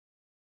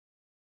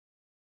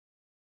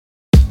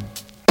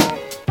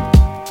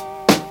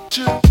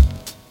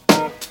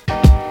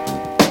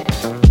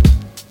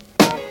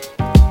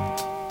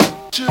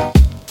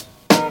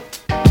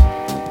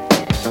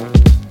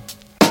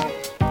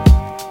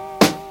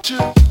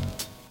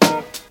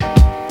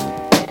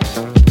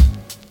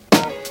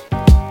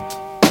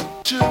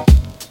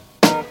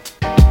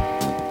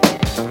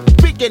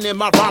In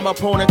my rhyme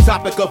upon a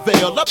topic of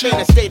veil, up in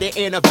a state of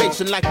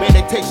innovation like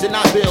meditation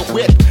I build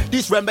with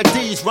these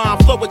remedies, rhyme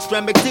flow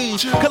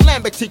extremities,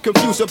 calamity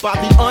confused about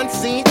the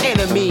unseen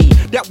enemy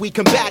that we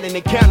combat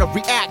and counter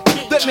react.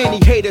 That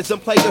many haters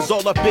and players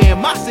all up in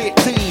my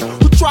city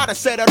who try to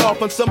set it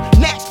off on some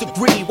next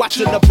degree,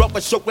 watching the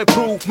brother show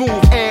improve,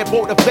 move and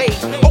motivate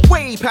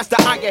away past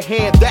the iron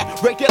hand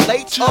that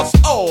regulates us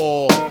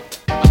all.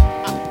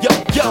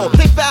 Yo,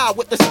 they foul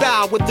with the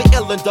style, with the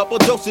ill and double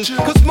doses.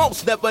 Cause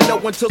most never know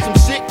until some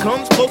shit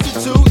comes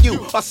closer to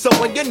you. Or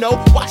someone you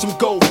know, watch them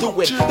go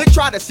through it. They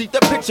try to see the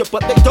picture,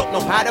 but they don't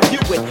know how to view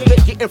it.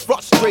 They're getting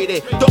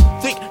frustrated,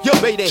 don't think you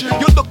made it.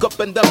 You look up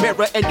in the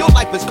mirror and your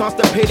life is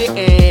constipated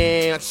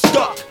and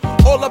stuck.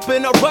 All up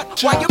in a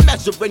rut while you're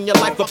measuring your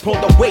life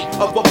upon the weight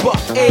of a buck.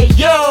 Hey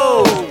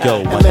yo,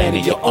 yo, a land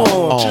of your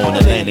own,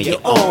 a land of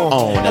your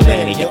own, a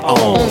land of your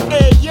own.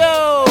 Hey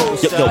yo,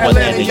 a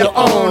land of your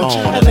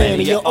own, a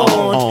land of your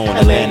own,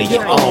 a land of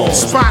your own.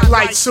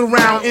 Spotlights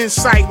surround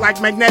insight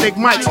like magnetic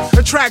mics.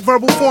 Attract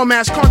verbal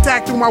formats,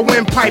 contact through my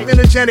windpipe.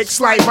 Energetic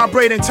slight,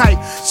 vibrating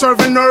tight.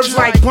 Serving nerves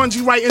like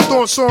bungee, writing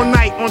thoughts all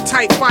night. On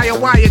tight fire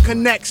wire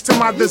connects to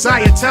my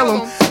desire. Tell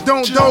them,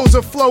 don't doze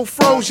or flow,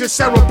 froze your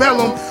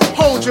cerebellum.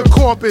 Hold your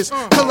corpus,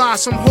 collide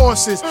some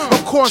horses.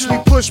 Of course we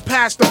push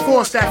past the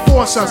force that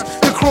force us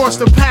to cross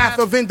the path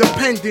of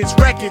independence.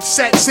 Record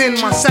sets in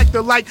my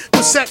sector like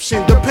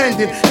perception,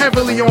 dependent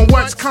heavily on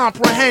what's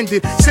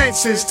comprehended.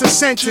 Senses to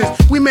sentence,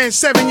 we meant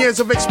 7 years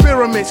of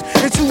experiments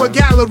into a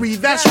gallery.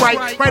 That's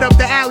right up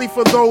the alley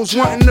for those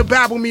wanting to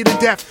babble me to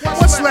death.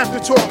 What's left to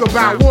talk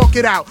about? Walk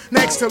it out.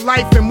 Next to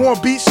life and more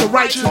beats to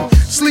write to.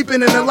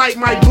 Sleeping in the light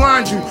might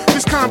blind you.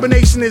 This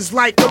combination is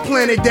like a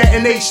planet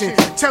detonation,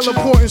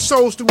 teleporting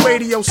souls to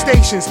radio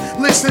stations.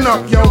 Listen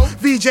up, yo,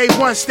 VJ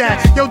wants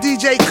that. Yo,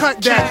 DJ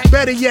cut that.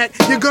 Better yet,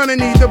 you're gonna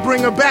need to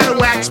bring a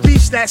battle axe.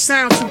 Beats that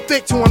sound too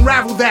thick to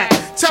unravel that.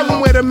 Tell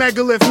them where the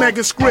megalith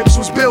mega scripts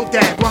was built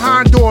at.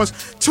 Behind doors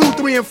 2,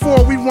 3, and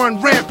 4 we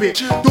run rampant.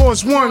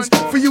 Doors 1's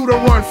for you to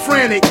run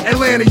frantic.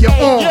 Atlanta, you're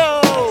on.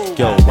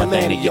 Yo,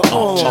 Atlanta, you're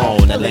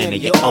on. Atlanta,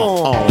 you're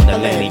on.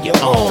 Atlanta,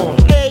 you're on.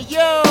 Hey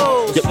yo,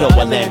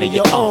 Atlanta,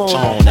 you're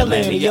on.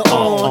 Atlanta, you're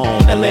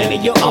on. Atlanta,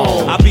 you're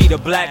on. I be the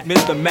black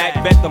Mr. Mac,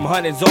 bet them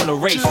hundreds on the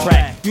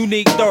racetrack.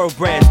 Unique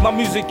thoroughbreds, my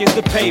music is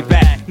the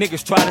payback.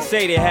 Niggas try to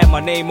say they had my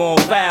name on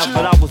file,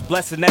 but I was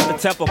blessing at the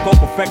temple,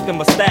 perfecting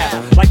my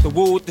style. Like the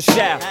wood with the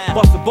shaft,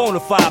 bust the bona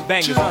fide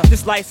bangers.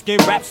 This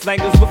light-skinned rap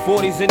slangers with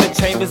 40s in the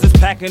chambers is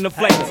packing the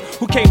flavors.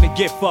 Who came to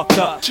get fucked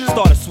up?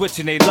 Started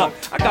switching they luck.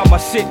 I got my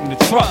shit in the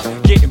truck,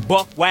 getting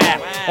buck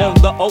wild on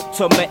the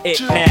ultimate it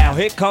now.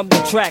 Here come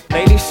the track,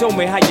 ladies, show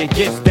me how you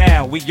get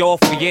down. We off,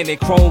 we in it,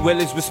 chrome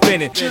wheelers was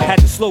spinning. Had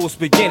the slowest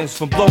beginnings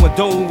from blowing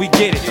dough when we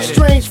get it.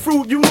 Strange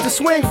fruit used to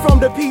swing from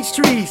the peach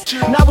trees.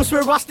 Now it's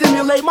where I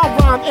stimulate my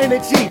rhyme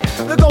energy.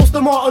 The ghost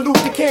of Martin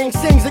Luther King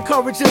sings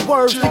encouraging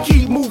words to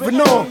keep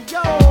moving on.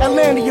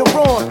 Atlanta, you're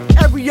wrong.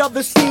 Every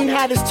other scene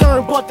had its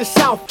turn but the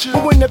South.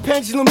 But when the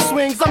pendulum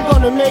swings, I'm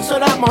gonna make sure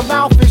that my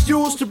mouth is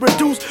used to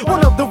produce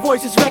one of the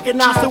voices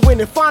recognized. So when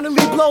it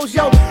finally blows,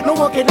 yo, no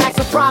one can act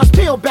surprised.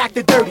 Peel back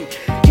the dirty.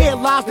 Here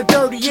lies the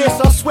dirty, yes,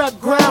 unswept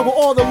ground where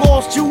all the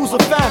lost Jews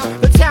are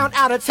found. The town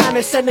out of town,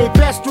 they send their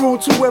best through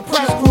to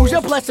impress crews.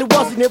 Your blessing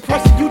wasn't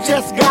impressive, you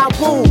just got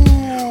booed.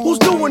 Who's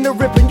doing the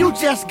ripping? You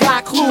just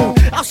got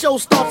clued. Our show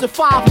starts in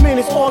 5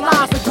 minutes, all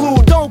eyes are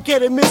glued. Don't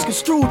get it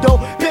misconstrued though,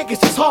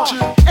 Vegas is hard.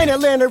 And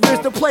Atlanta is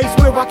the place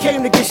where I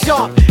came to get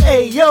sharp.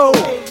 Hey yo,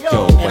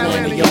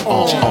 Atlanta, you're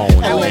on.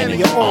 Atlanta,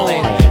 you're on.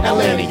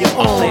 Atlanta, you're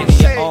on.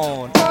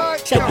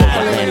 Check out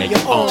Atlanta,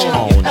 you're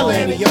on.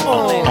 Atlanta, you're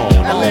on.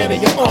 Atlanta,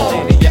 you're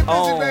on.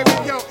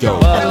 Yo,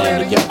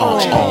 Atlanta, you're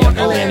on.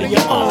 Atlanta,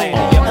 you're on.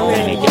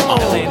 Atlanta, you're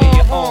on.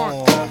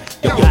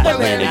 Yo,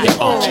 Atlanta,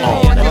 you're on.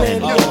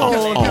 Atlanta, you're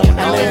on.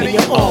 Atlanta,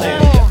 you're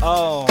on.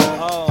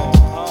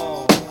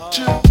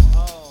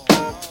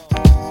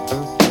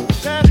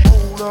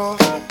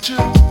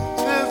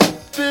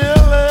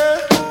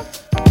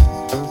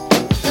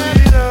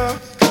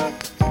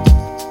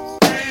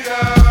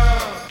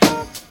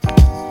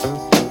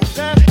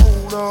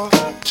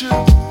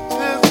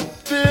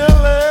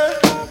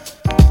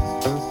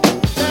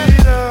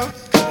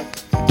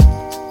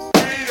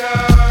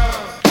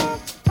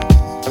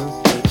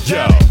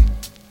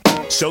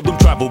 Seldom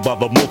traveled by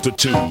the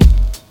multitude.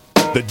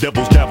 The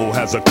devil's dabble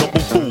has a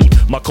couple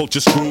food. My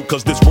culture's screwed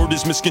cause this word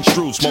is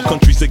misconstrued. Small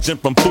countries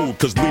exempt from food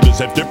cause leaders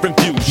have different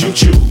views. You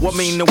choose. What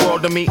mean the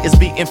world to me is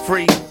being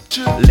free.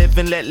 Live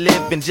and let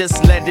live and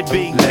just let it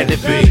be. Let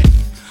it be.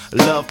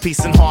 Love,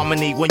 peace and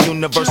harmony, one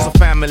universal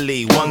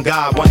family. One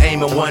God, one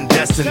aim and one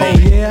destiny. Oh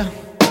yeah,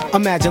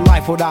 imagine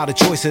life without a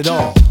choice at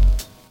all.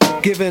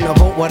 Giving a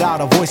vote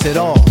without a voice at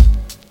all.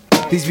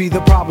 These be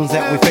the problems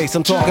that we face.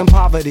 I'm talking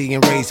poverty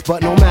and race,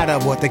 but no matter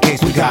what the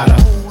case, we gotta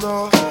hold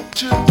on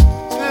to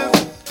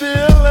this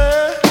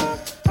feeling.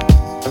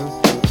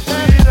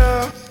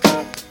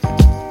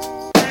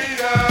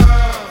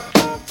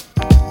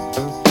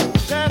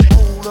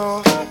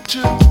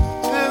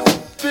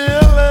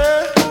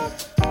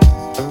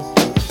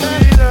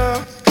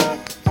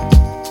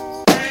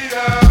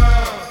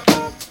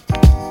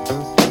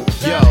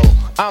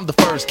 I'm the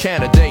first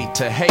candidate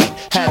to hate.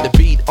 Had to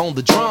beat on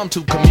the drum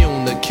to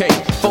communicate.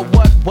 For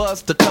what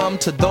was to come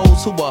to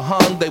those who were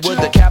hung, they would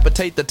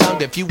decapitate the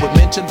tongue if you would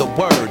mention the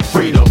word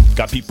freedom.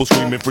 Got people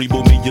screaming free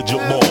Boomy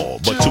Jamal,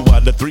 but 2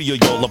 out of 3 of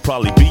y'all will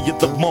probably be at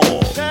the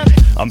mall.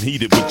 I'm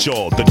heated with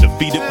y'all, the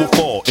defeated will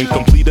fall,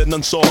 incomplete and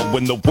unsolved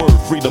when the word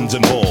freedom's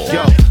involved.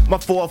 Yo, my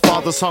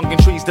forefathers hung in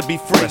trees to be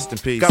free. Rest in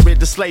peace. Got rid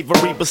of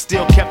slavery, but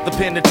still kept the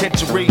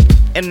penitentiary.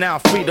 And now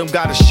freedom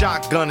got a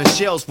shotgun and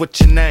shells with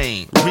your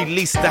name.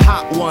 Release the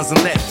hot ones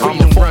and let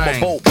freedom I'm a former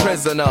reign. boat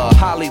prisoner,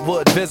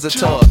 Hollywood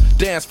visitor.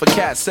 Dance for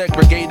cats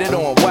segregated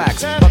on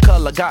wax. My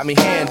color got me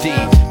handy.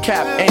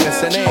 Cap,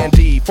 Anus, and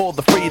Andy for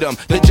the freedom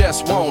they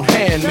just won't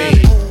hand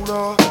me. Hold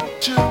on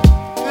to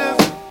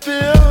this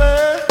feeling.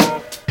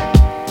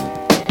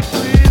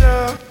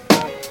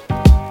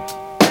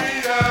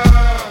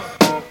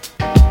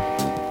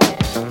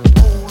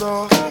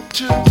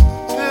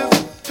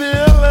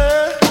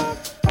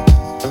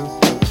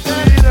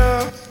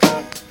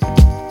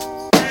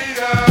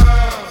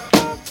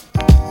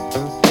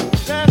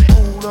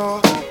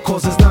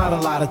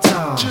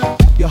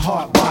 Your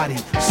heart, body,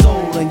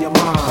 soul, and your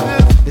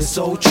mind. It's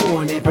so true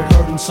and they've been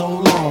hurting so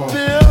long.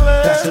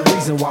 That's the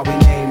reason why we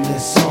named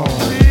this song.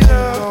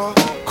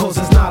 Cause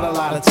there's not a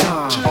lot of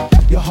time.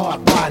 Your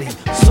heart, body,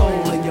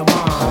 soul, and your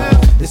mind.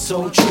 It's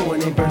so true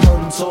and they've been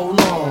hurting so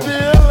long.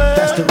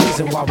 That's the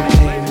reason why we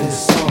named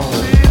this song.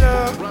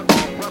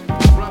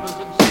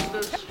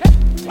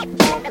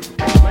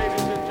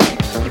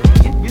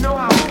 You know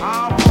how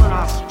powerful and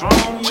how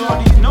strong you are?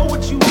 Do you know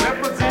what you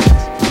represent?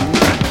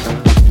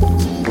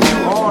 You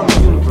are the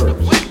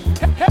universe.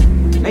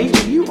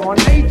 Nature, you are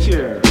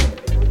nature.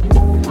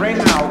 Bring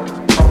out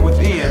from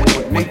within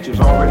what nature's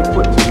already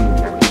put to you.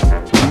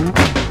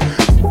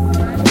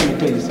 Let me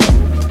tell you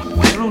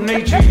something. Through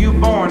nature, you're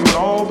born with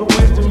all the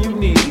wisdom you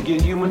need to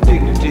get human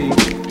dignity.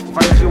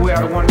 Fight your way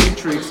out of one of these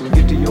tricks and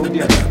get to your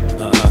death.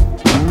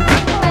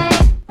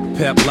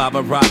 Pep,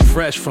 lava, rock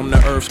fresh from the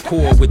earth's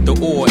core with the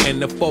ore and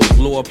the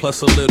folklore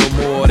plus a little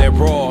more that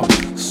raw.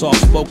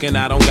 Soft spoken,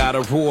 I don't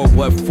gotta roar.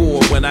 What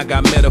for when I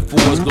got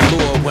metaphors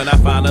galore? When I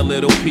find a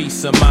little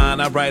peace of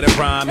mind, I write a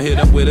rhyme, hit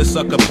him with a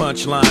sucker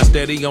punchline.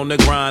 Steady on the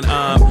grind,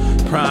 I'm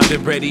primed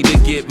and ready to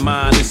get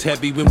mine. It's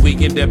heavy when we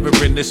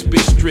endeavoring to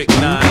spit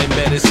strychnine and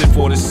medicine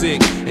for the sick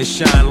and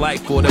shine light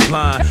for the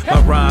blind.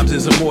 My rhymes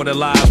is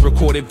immortalized,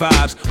 recorded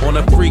vibes on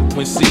a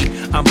frequency.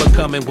 I'm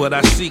becoming what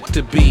I seek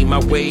to be. My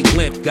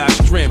wavelength got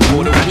strength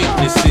for the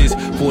weaknesses,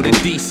 for the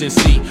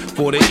decency,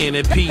 for the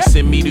inner peace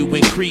in me to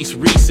increase.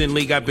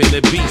 Recently I've been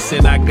a beast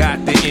and I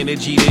got the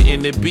energy to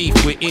end the beef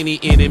with any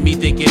enemy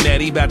thinking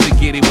that he about to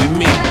get it with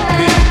me.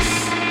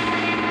 Peace.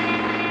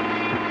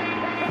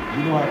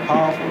 You know how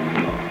powerful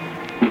you are.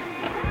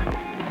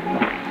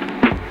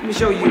 Let me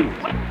show you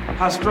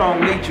how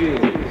strong nature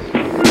is.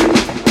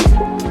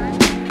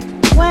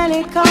 When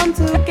it comes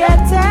to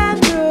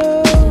getting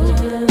through,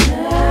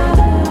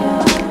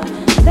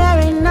 there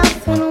ain't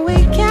nothing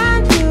we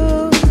can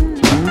do. Do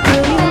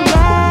you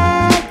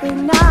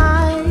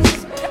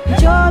recognize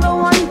that you're the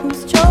one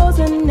who's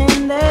chosen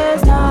and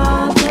there's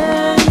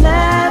nothing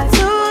left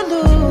to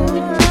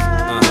lose?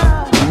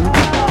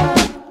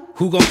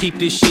 Who gon' keep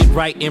this shit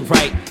right and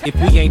right if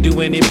we ain't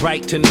doing it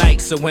right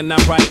tonight? So when I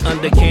write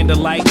under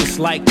candlelight, it's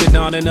like the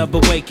dawning of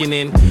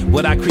awakening.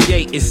 What I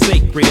create is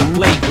sacred and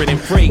flagrant and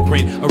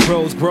fragrant. A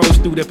rose grows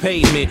through the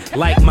pavement.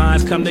 Like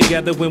minds come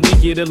together when we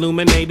get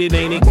illuminated,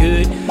 ain't it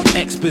good?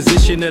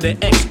 Exposition of the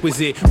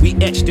exquisite. We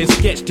etched and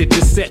sketched it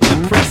to set the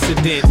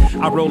precedent.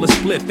 I roll a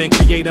spliff and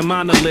create a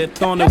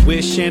monolith on a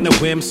wish and a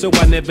whim, so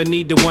I never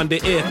need to wonder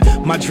if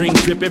my dream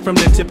dripping from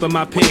the tip of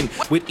my pen.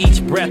 With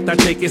each breath I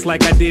take, it's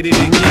like I did it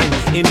again.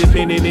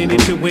 Independent in it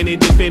to win it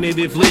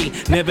definitively.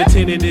 Never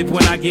tentative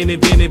when I get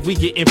inventive, we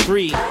getting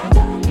free.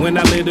 When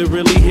I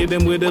literally hit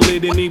them with a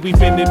litany, we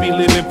finna be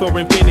living for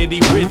infinity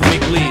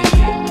rhythmically.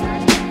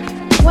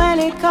 When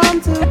it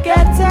comes to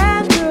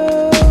getting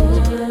through,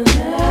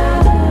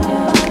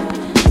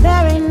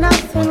 there ain't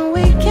nothing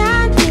we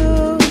can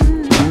do. Do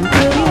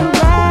you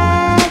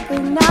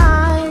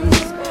recognize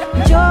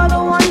that you're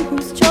the one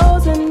who's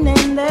chosen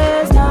and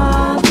there's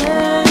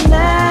nothing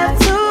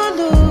left to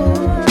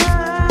lose?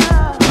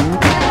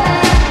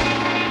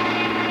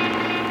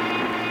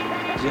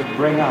 Just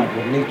bring out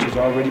what nature's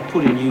already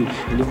put in you.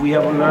 And if we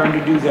ever learn to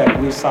do that,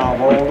 we'll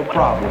solve all the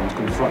problems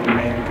confronting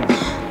mankind.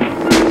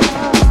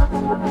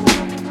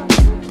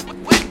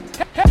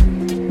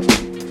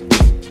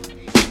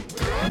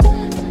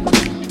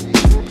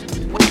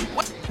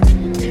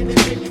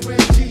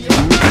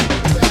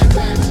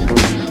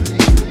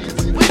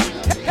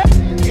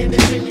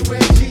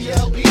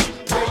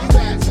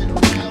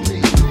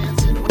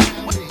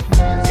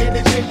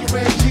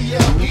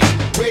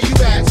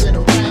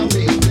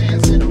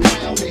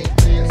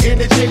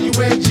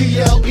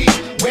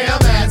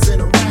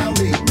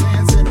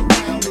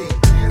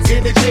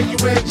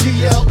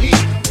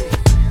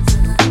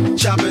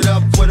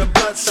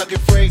 suck it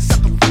free.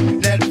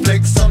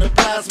 Netflix on the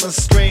plasma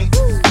screen.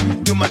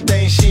 Do my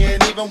thing, she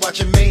ain't even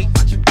watching me.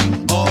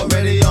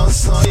 Already on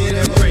some hit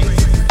and ring.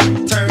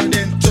 Turned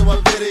into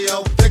a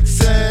video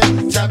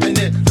vixen. Tapping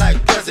it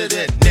like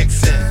President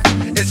Nixon.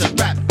 It's a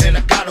rap and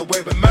I got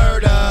away with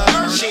murder.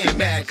 She ain't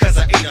mad cause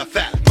I ate a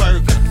fat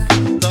burger.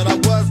 Thought I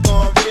was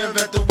gonna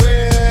reinvent the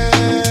wheel.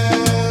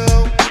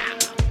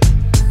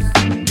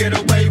 Get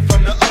away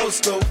from the old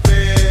school feel.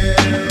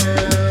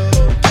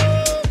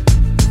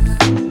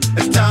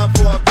 It's time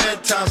for a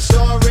bedtime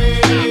story.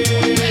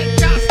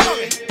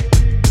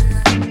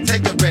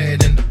 Take the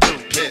red and the blue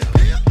pill.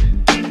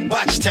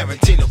 Watch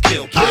Tarantino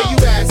kill. Where you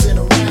at? Dancing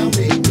around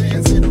me,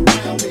 dancing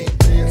around me.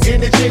 In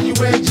the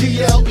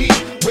J-U-N-G-L-E.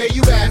 Where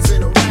you at?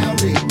 Dancing around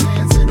me,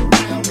 dancing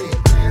around me.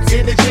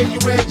 In the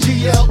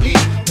J-U-N-G-L-E.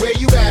 Where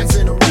you at?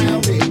 Dancing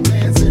around me,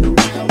 dancing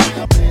around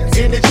me.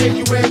 In the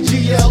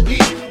J-U-N-G-L-E.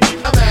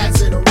 I'm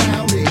dancing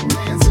around me,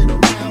 dancing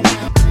around me.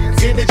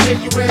 In the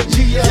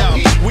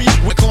J-U-N-G-L-E.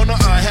 We corner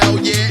hell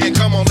yeah, and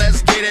come on,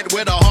 let's get it.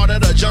 Where the heart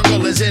of the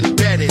jungle is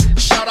embedded.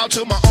 Shout out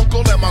to my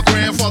uncle and my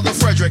grandfather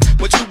Frederick.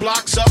 We're 2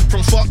 blocks up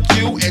from fuck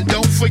you, and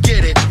don't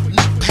forget it.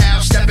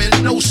 Half stepping,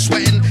 no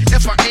sweating.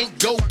 If I ain't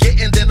go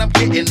getting, then I'm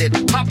getting it.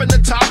 Popping the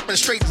top and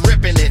straight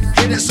ripping it.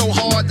 Hit it so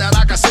hard that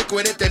I got sick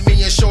with it. That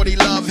me and Shorty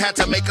Love had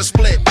to make a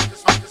split.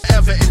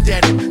 Ever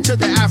indebted to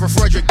the average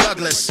Frederick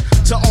Douglass.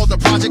 To all the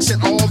projects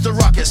and all the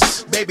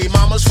ruckus. Baby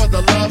mamas for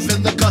the love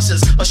and the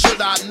cusses. Or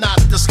should I not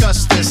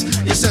discuss this?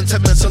 Your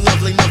sentiments are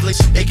lovely, lovely.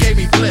 It gave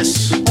me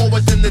bliss. All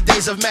within the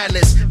days of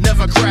madness.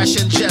 Never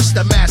crashing, just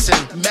amassing.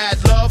 Mad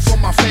love for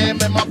my fam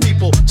and my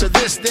people. To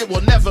this, there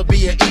will never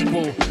be an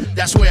equal.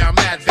 That's where I'm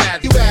at,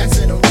 bad. You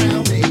dancing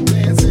around me,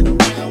 dancing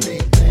around me.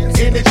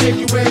 In the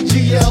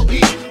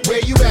J-U-N-G-L-E.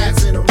 Where you at?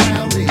 Dancing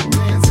around me,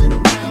 dancing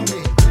around me.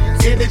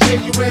 In the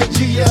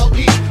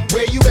J-U-N-G-L-E.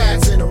 Where you at?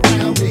 Dancing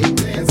around me,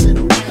 dancing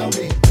around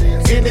me.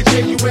 In the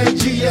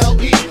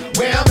J-U-N-G-L-E.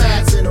 Where I'm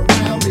at? Dancing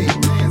around me,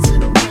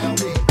 dancing around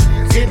me.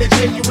 In the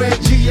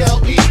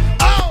J-U-N-G-L-E.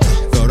 Oh!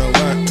 Go to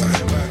work,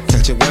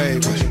 catch a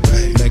wave,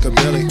 make a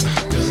Billy,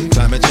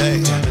 climb a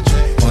J,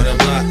 on the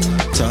block,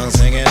 tongues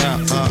hanging out,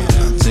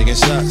 taking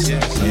shots,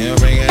 yeah,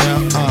 ringing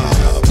out,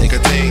 think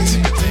of things,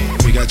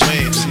 we got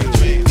dreams,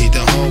 eat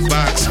the whole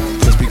box,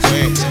 Krispy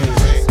Kreme,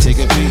 take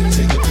a peek,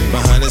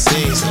 behind the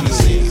scenes,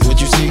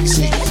 what you see,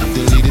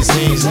 delete the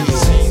scenes,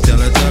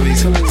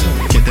 Teletubbies,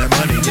 get that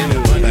money,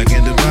 back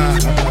in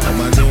Dubai, on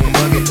my new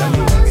buggy,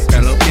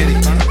 Hello Kitty,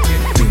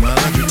 do my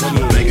laundry,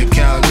 make a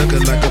cow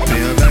looking like a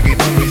pair of baggy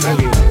bummies,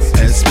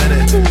 head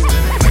spinning,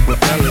 like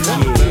propellers, I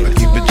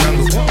keep it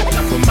jungle,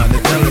 for my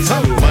Nutellas,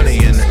 money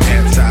in the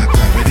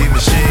anti-gravity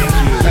machine,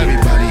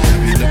 everybody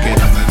happy looking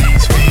at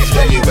these fiends,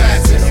 where you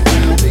at?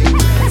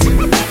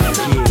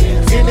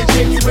 In the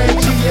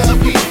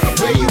J-U-N-G-L-E.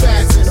 Where you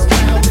at?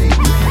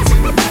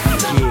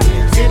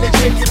 In the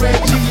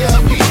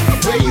J-U-N-G-L-E.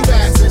 Where you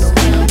at?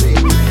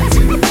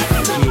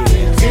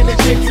 In the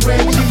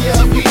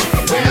J-U-N-G-L-E.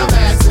 Where I'm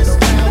at?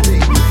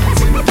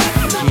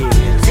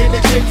 In the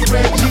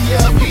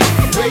J-U-N-G-L-E.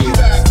 Where you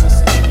at?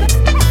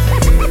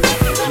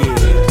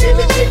 In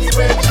the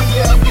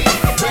J-U-N-G-L-E.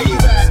 Where you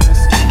at?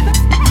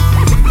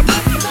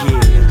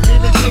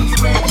 In the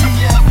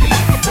J-U-N-G-L-E.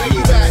 Where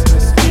you at?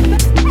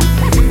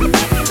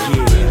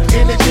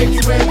 In the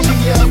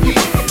J-U-N-G-L-E.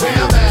 Where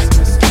I'm at?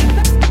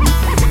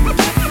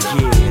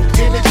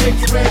 In the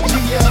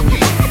J-U-N-G-L-E.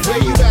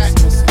 Where you at?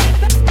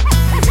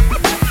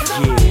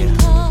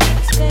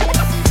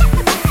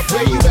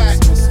 Where you at?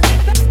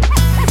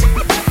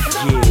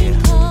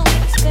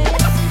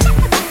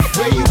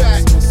 Where you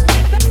at?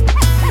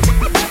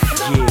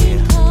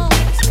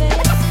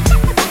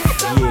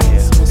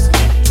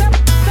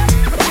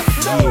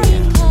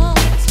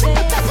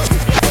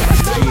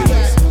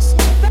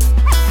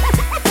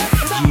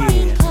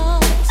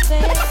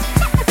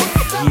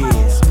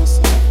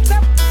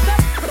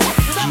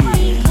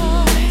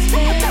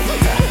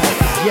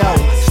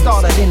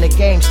 In the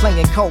game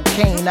slinging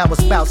cocaine, I was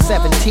about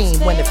 17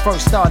 when it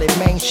first started,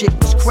 man, shit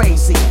was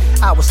crazy.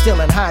 I was still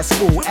in high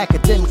school,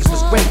 academics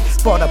was great,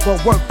 brought up a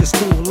work to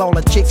school, all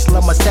the chicks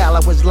love my style,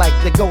 I was like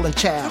the golden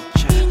child.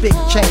 Big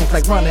chains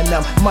like running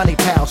them, money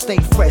pal, stay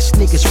fresh,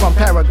 sneakers from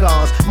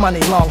Paragons,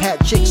 money long,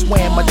 hat chicks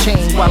wearing my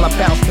chain while I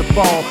bounce the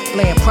ball,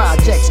 playing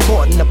projects,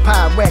 courting the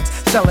Pyrex,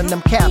 selling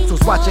them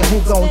capsules, watching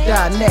who gon'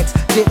 die next.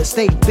 Did a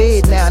stay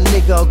big now,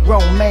 nigga, a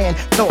grown man,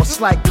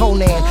 thoughts like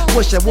Conan,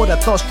 wish I would've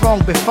thought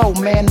strong before,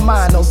 man,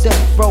 mine on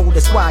death row,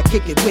 that's why I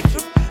kick it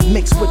wicked.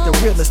 Mixed with the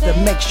realest to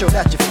make sure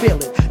that you feel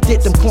it.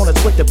 Did them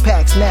corners with the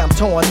packs, now I'm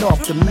torn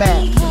off the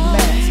map.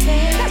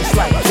 It's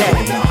like that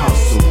in the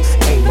hustle,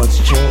 ain't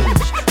much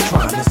change.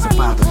 Trying to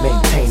survive and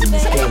maintain in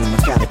this game. I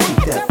gotta keep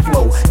that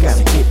flow,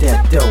 gotta get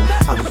that dough.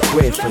 I was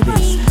bred for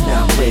this,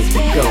 now I'm ready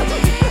to go.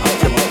 I'm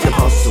still to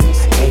hustle,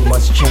 ain't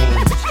much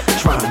change.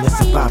 Trying to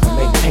survive and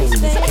maintain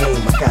in this game.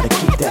 I gotta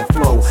keep that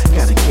flow,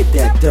 gotta get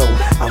that dough.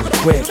 I was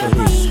bred for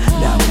this,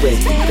 now I'm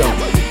ready to go.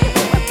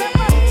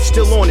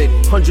 Still on it,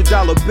 $100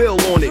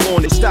 bill on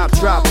it. Stop,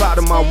 drop out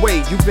of my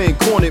way. You been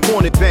cornered,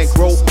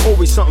 bankroll.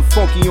 Always something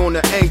funky on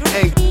the ink.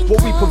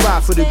 What we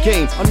provide for the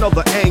game.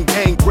 Another ang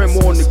grim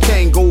on the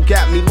Kango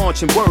got me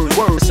launching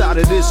words out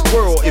of this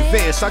world.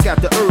 Advance, I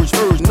got the urge.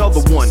 Another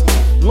one,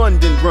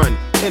 London run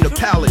in the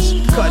palace,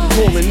 cutting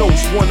rolling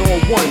notes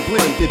one-on-one,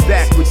 blended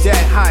back with that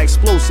high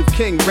explosive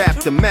king rap.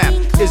 The map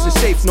isn't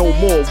safe no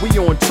more. We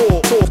on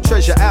tour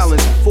treasure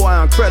islands for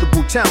our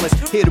incredible talents.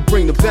 Here to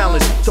bring the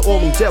balance to all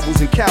them devils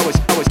and cowards.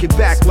 Always get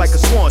back like a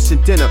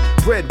Swanson dinner.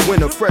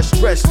 Breadwinner, fresh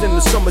dressed in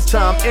the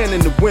summertime and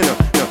in the winter.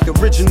 The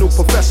original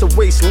Professor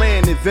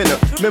Wasteland inventor.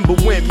 Remember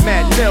when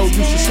Matt Nell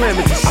used to slam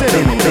it to center?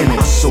 I've been in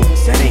a suit,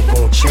 that ain't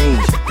gon'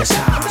 change. That's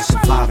how I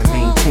survive and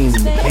maintain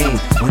in the game.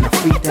 When I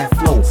freak that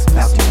flow,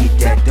 about to get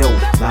that dough.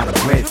 Lot of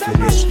bread for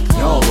this,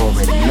 y'all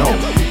already know.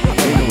 I've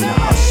been on the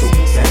hustle,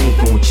 that ain't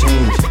gon'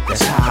 change.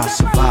 That's how I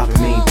survive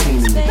and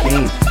maintain in the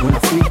game. When I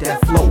freak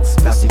that flow,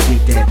 about to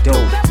get that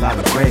dough. Lot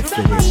of bread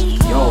for this,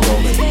 y'all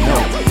already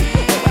know.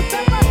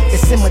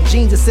 It's in my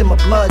genes, it's in my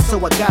blood, so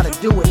I gotta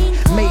do it.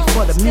 Made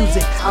for the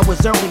music, I was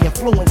early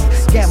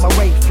influenced. Gamma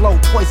ray flow,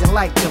 poison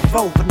like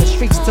DeVoe. From the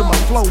streets to my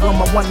flow on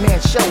my one-man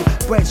show.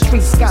 Bred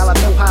street scholar,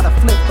 know how to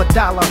flip a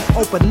dollar.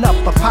 Open up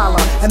a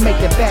parlor and make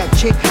that bad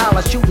chick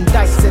holler. Shooting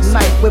dice at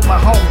night with my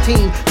home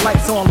team.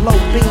 Lights on low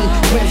beam,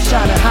 rim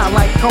shining high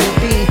like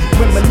codeine.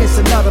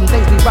 Reminiscing of them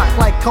days we rock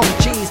like cold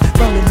cheese.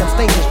 Burning them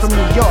stages from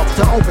New York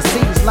to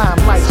overseas.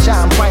 Limelight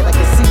shine bright, I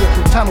can see it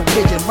through tunnel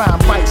vision.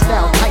 Rhyme right,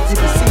 style tight, you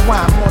can see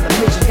why I'm on a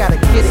mission. Gotta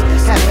get it,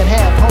 half and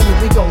half, homie,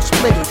 we gon'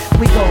 split it.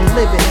 We gon'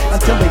 live it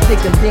until they dig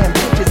them damn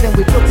bitches. And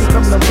we filthy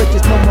from the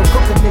riches, no more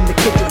cooking in the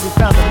kitchen. We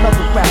found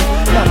another rap,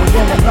 now we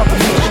on another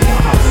mission.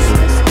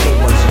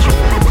 Ain't what's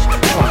changed,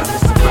 trying to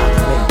survive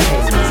and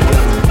maintain this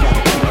game.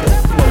 Gotta keep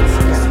that flow,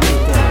 gotta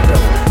keep that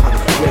dough.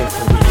 I'm ready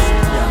for this,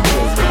 now I'm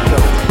ready to go.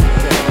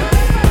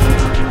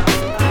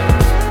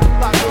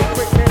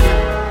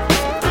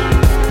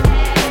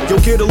 Yo,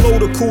 get a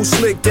load of cool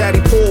slick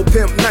daddy Paul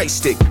Pimp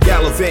nightstick.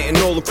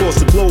 Gallivanting all across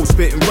the globe,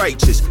 spitting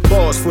righteous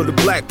bars for the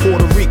black,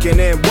 Puerto Rican,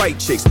 and white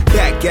chicks.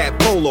 Back gat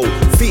polo,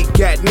 feet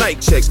gat night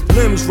checks.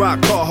 Limbs rock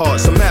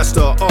Carhartts, a master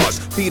of arts.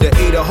 Be the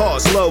eight of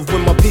hearts, love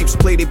when my peeps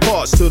play their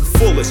parts to the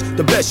fullest.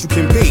 The best you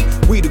can be,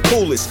 we the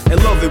coolest.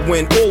 And love it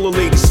when all the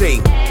ladies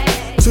say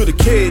to the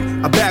kid,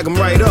 I bag him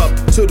right up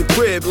to the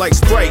crib like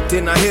Sprite.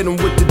 Then I hit him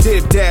with the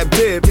dib, dab,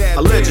 dib. I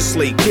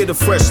legislate, get a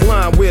fresh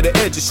line where the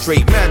edge is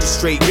straight.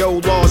 Magistrate, yo,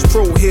 laws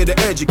pro here to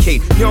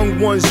educate young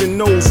ones and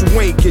those who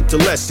ain't get the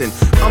lesson.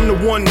 I'm the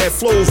one that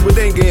flows with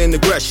anger and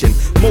aggression.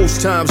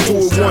 Most times do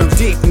it one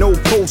deep, no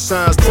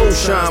cosigns, pro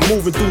shine.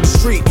 Moving through the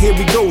street, here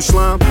we go,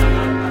 slime.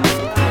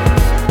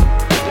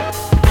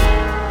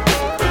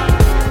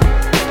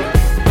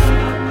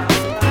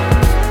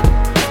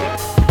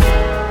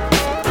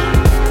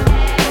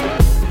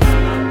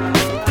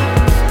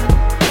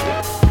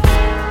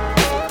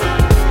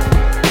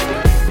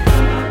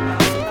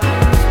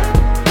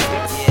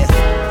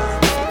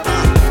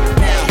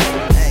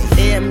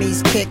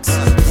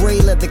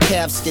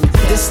 Calfskin.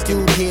 This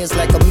dude here is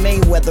like a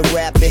Mayweather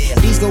rapping.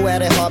 These go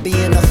at it hard, be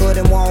in the hood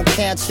and won't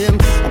catch him.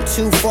 I'm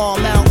too far,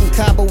 mountain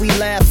Cabo, we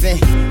laughing.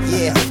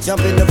 Yeah,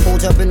 jump in the pool,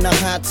 jump in the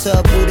hot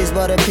tub. Booties,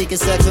 butter, pecan,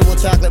 sexual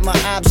chocolate, my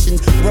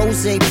options.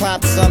 Rose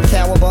pop, some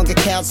cowabunga,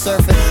 couch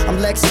surfing. I'm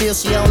Lex Steel,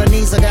 she on her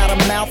knees, I got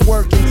her mouth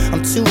working.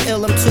 I'm too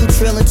ill, I'm too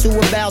trillin', too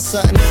about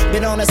something.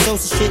 Been on that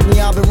social shit and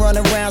y'all been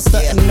running around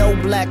stuntin'. No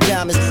black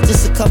diamonds,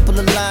 just a couple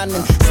of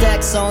linemen.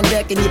 Stacks on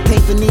deck and your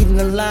paper needing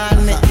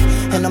alignment.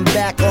 And I'm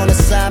back on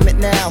assignment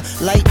now,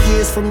 light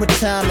years from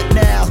retirement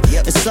now.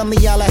 And some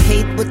of y'all I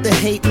hate, but the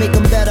hate make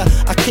them better.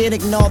 I can't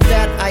ignore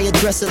that, I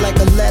address it like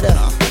a letter.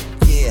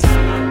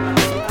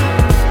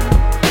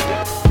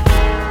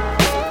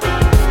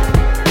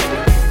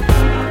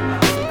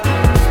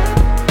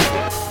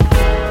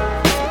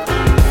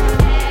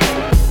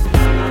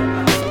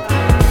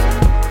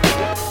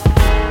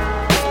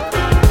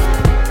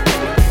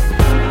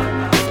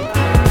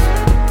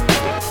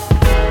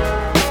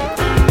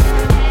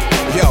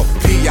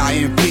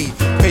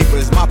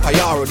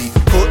 Priority.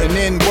 Putting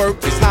in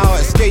work is how I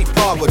escape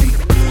poverty.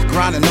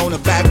 Grinding on the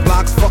back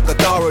blocks, fuck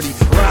authority.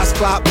 Rise,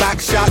 clock,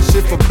 back shot,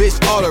 shit for bitch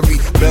artery.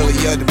 Belly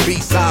of the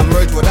beast, I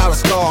emerge without a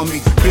scar on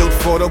me. Built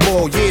for the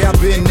wall, yeah, I've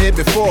been there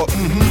before.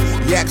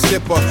 Yak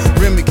sipper,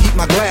 Remy, keep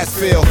my glass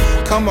filled.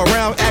 Come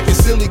around acting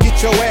silly,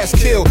 get your ass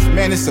killed.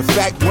 Man, it's a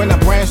fact when I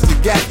branch the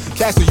gap.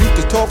 Cast the youth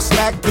to talk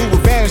smack, do a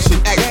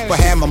vanishing act. But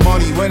have my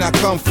money when I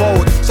come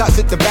forward. Shots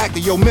hit the back of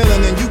your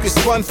million and you get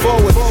spun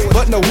forward.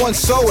 But no one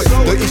saw it.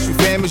 The issue,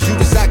 fam, is you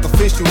the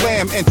sacrificial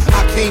lamb. And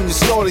I came to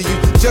slaughter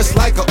you just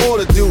like I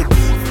ought to do.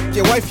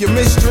 Your wife, your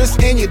mistress,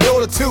 and your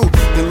daughter too.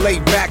 Then lay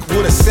back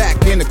with a sack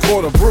and a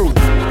quart of brew.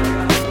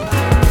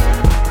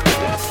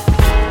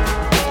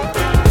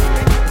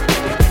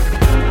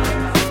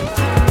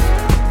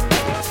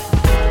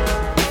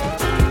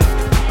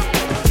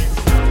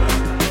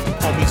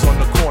 Homies on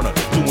the corner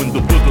doing the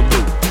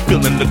boogaloo.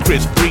 Feeling the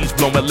crisp breeze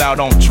blowing blowing loud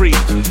on trees.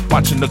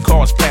 Watching the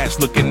cars pass,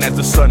 looking as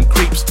the sun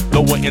creeps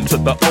lower into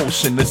the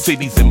ocean. The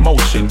city's in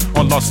motion.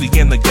 On La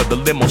Cienega, the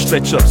limo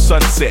stretch up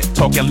Sunset.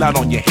 Talking loud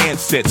on your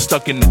handset,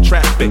 stuck in the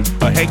traffic.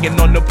 Or hanging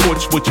on the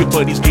porch with your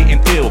buddies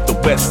getting ill. The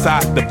west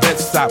side, the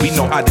best side, we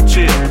know how to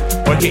chill.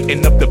 Or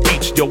hitting up the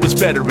beach, yo, it's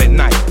better at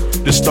night.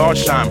 The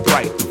stars shine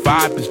bright, the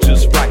vibe is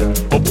just right.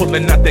 Or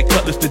pulling out that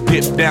cutlass to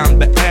dip down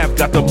the Ave.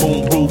 Got the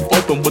moon roof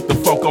open with the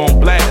funk on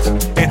blast.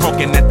 And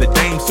honking at the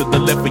dames to the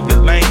left of your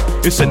lane.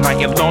 It's a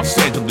night in Los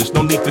Angeles,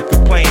 no need to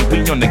complain.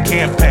 We on the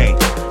campaign,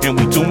 and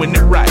we doing it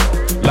right.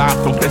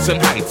 Live from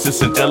Crescent Heights,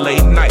 it's an LA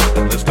night.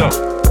 Let's go.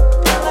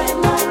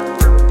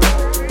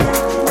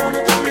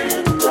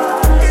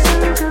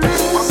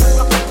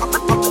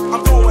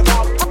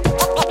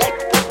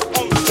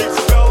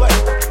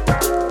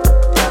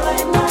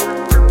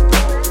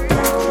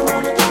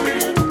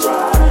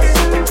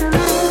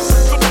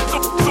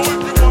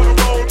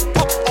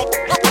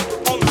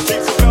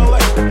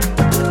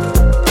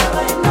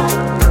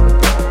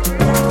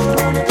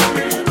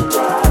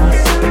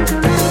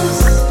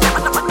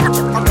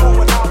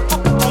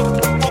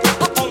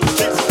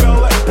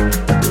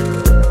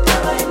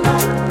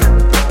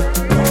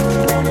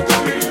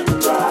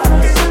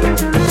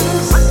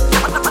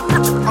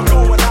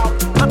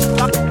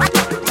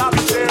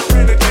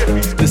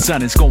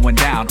 Sun is going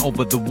down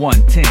over the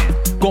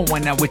 110.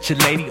 Going out with your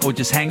lady or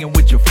just hanging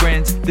with your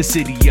friends. The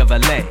city of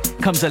LA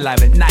comes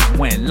alive at night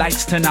when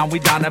lights turn on. We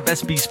down our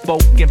best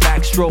bespoke and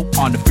backstroke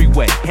on the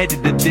freeway,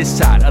 headed to this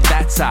side or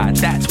that side.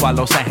 That's why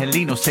Los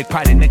Angelinos take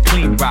pride in the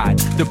clean ride.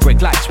 The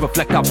brake lights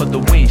reflect off of the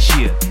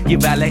windshield. You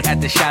valet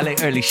at the chalet,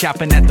 early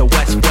shopping at the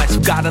West.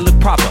 Gotta look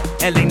proper.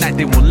 LA night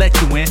they will let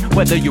you in,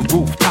 whether you're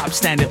rooftop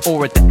standing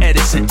or at the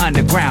Edison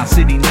underground.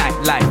 City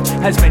nightlife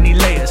has many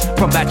layers,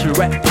 from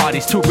bachelorette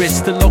parties,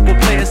 tourists to local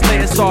players.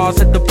 Layers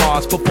stars at the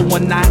bars, but for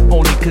one night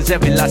only. Cause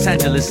every Los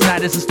Angeles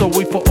night is a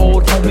story for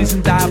old homies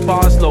and dive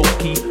bars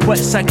low-key.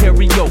 Westside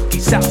karaoke,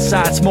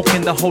 Southside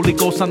smoking the Holy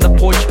Ghost on the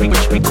porch.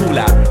 We cool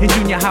out. In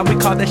junior high we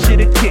call that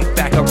shit a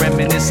kickback. I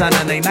reminisce on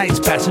LA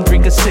nights, pass and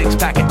drink a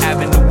six-pack at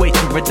Avenue H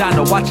in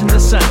Redondo, watching the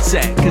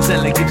sunset. Cause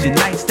LA gives you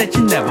nights that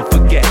you never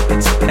forget.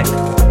 It's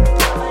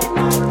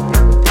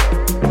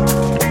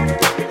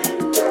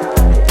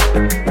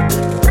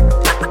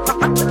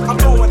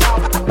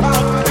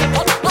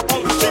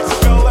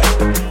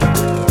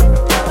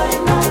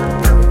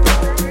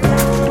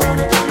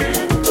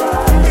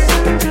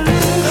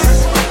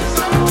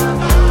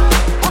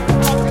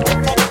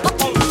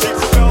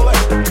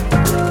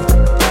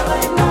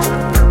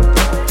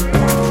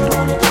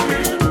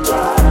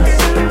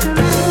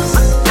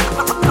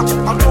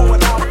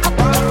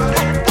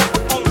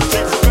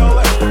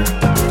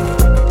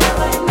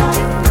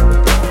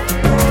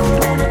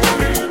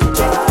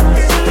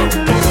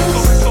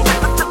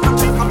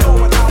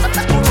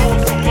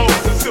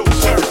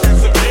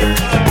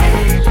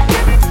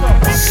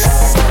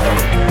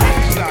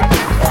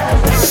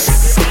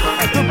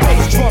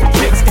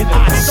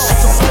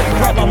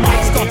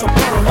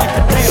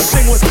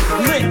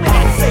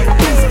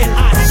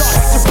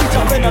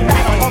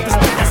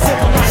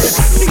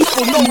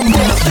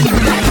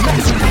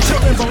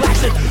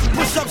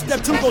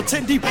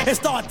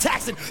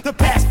the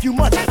past few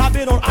months I've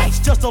been on ice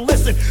just to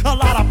listen. A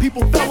lot of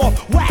people fell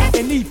off whack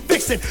and need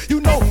fixing.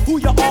 You know who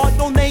you are,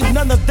 no name,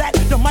 none of that.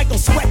 The mic don't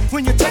sweat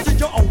when you touch it,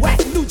 you're a whack.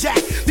 New Jack,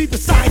 leave the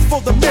signs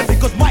for the men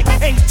because Mike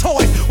ain't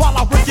toys. While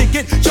I work and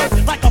get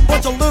jerked like a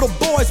bunch of little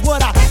boys.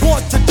 What I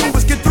want to do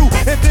is get through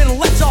and then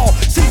let y'all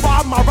see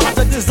why my rhymes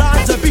are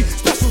designed to be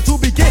special to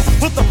begin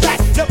with. The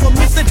fact never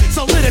missing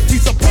solidity,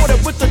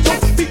 supported with the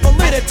dope beat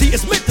validity.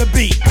 It's meant to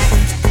be.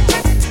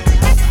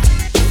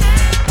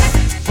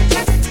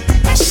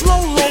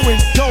 Slow, low,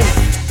 and dope.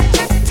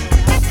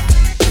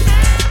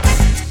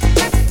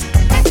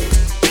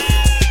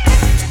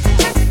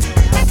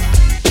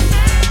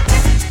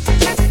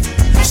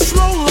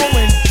 Slow, low,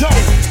 and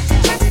dope.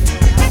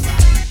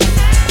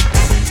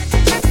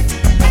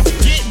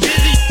 Get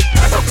busy.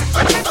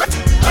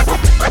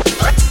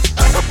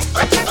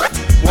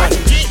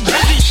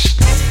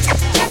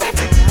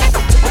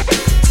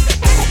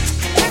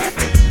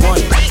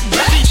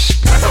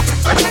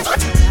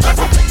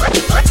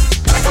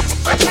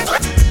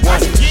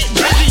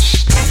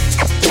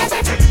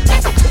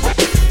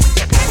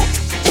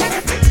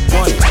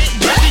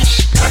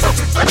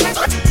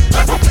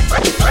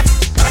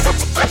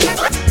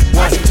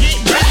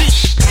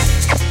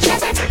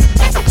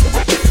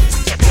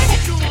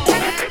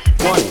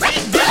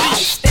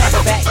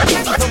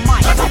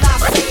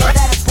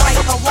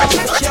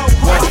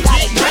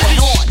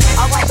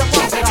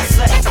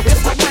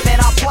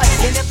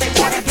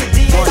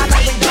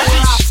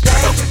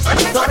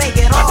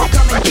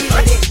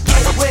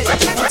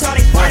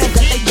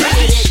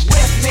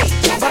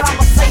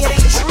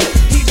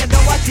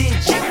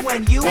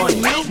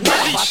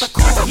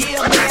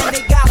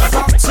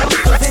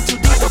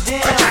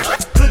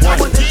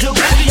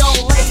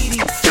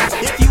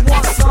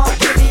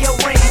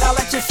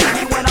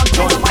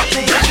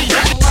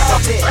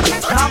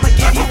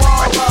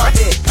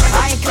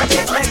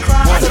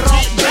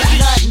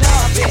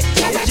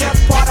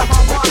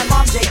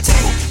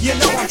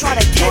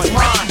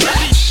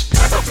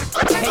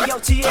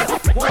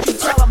 ATL, won't you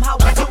tell them how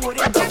we do it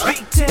in the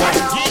big town?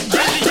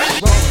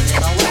 Rolling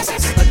in a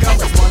Lexus, the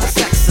girls wanna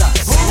sex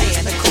us. Me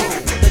and the crew,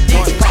 the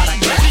deep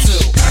product get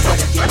too. But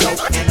if you know,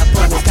 and the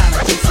pool is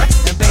kinda juicy,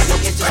 then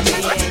baby it's just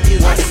me and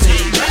you, see.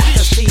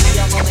 Cause Stevie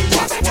Young only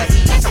wants what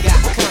he's got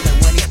coming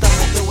when he's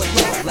thumbing through it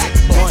look like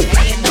boy.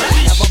 Ain't no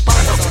never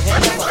bond, so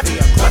he'll never be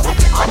a crook.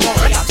 I'm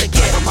only out to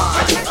get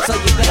mine, so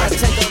you better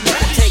take a look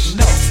and take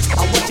notes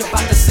on what you're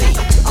about to see.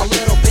 A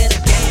little bit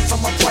of game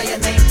from a player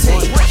named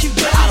T. What you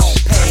do? I don't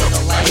pay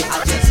the lane, I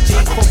just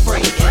jig for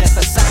free. And if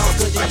it sounds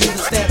good, then you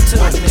can step to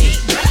me.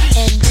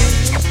 And do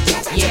you?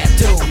 Yeah,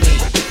 do me.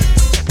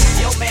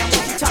 Yo man,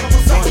 won't you tell them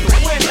what's up with the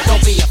women?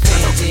 Don't be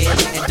offended,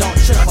 and don't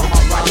trip on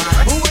my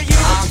rhyme. Who are you?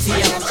 I'm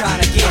TL, I'm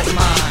trying to get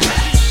mine.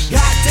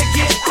 Got to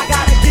get, I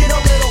gotta get a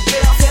little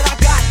bit. I said I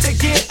got to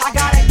get, I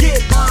gotta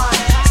get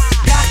mine.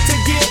 Got to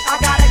get, I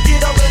gotta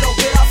get a little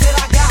bit. I said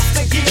I got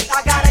to get,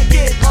 I gotta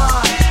get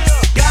mine.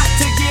 Got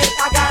to get,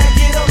 I gotta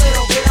get a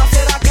little bit. I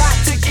said I got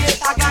to get,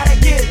 I gotta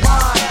get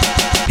mine.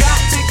 Got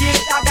to get,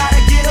 I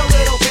gotta get a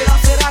little bit. I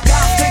said I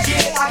got to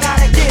get, I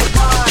gotta get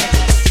mine.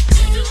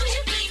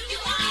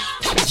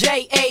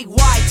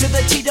 J-A-Y to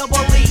the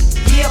T-double-E.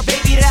 Yeah,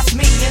 baby, that's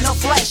me in the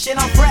flesh, and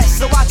I'm fresh,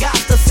 so I got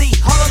to see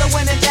all of the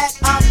women that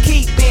I'm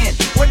keeping.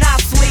 We're not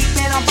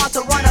sleeping, I'm about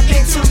to run a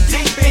bit too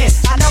deep in.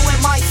 I know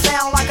it might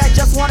sound like I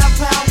just want a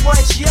pound,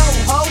 but yo,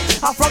 ho,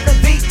 I'm from the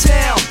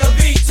V-Town. The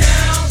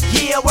V-Town?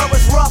 Yeah, where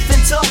it's rough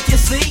and tough, you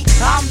see.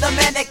 I'm the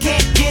man that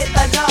can't get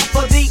enough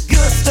of the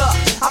good stuff.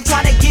 I'm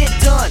trying to get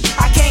done,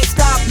 I can't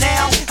stop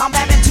now. I'm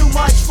having too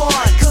much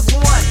fun, cause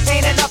one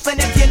ain't enough,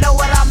 and if you know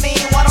what I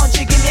mean, why don't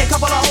you give me a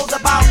couple of hoes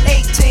about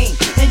 18?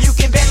 And you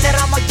can bet that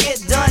I'ma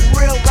get done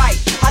real right.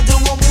 I do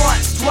them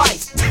once,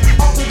 twice,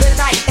 all through the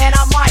night, and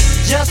I might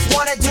just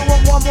wanna do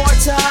them one more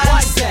time.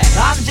 Why's that?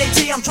 I'm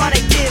JT, I'm trying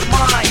to get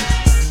mine.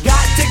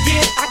 Got to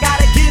get, I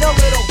gotta get a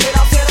little bit.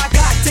 I said I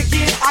got to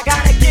get, I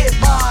gotta get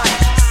mine.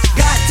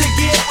 Got to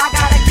get, I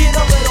gotta get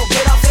a little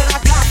bit. I said I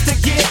got to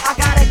get, I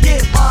gotta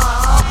get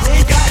mine.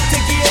 Got to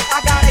get, I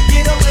gotta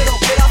get a little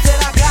bit. I said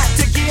I got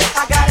to get,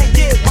 I gotta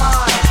get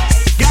mine.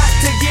 Got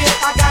to get,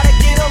 I gotta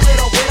get a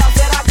little bit. I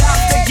said I got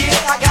to get,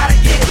 I gotta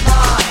get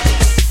mine.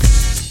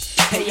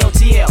 Hey yo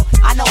TL,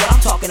 I know what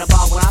I'm talking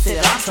about when I say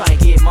that I'm trying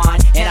to get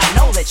mine. And I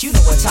know that you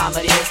know what time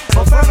it is.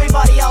 But for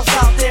everybody else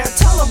out there,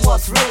 tell them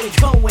what's really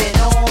going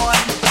on.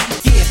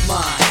 Get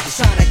mine, just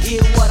trying to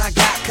get what I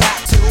got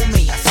to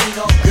me. I seen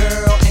a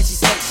girl and she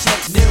said she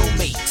knew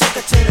me. Took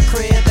her to the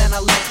crib and I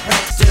let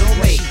her do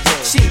me.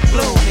 She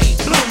blew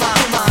my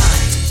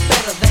mind.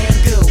 Better than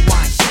good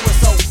wine, she was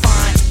so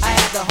fine. I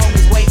had the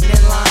homies waiting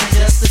in line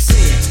just to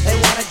see it. They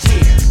wanna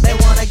jeer, they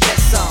wanna get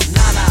some.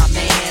 Nah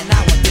man,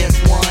 not with this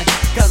one,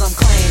 cause I'm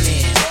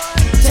claiming.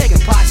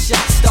 Taking pot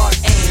shots, start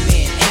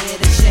aiming. Ain't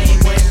it a shame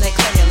when they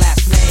claim your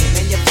last name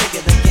and you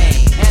figure the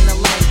game, and the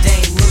lame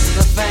dame loses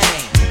the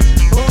fame?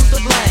 Who's to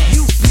blame?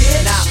 You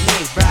bitch. Not me,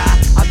 bruh,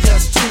 I'm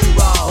just too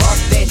raw. Up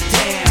and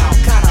down,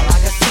 kinda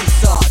like a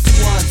seesaw. Do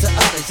one to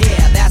others,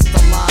 yeah, that's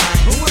the line.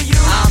 Who are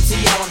you? I'm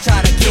TL, I'm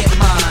trying to get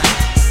mine.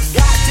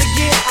 Got to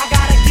get, I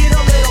gotta get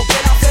a little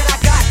bit. I said I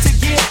got to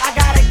get, I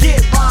gotta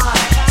get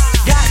mine.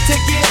 Got to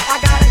get, I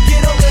gotta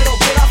get a little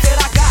bit. I said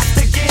I got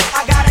to get,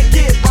 I gotta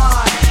get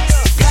mine.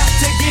 Got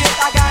to get,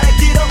 I gotta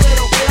get a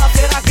little bit. I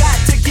said I got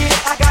to get,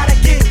 I gotta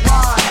get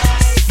mine.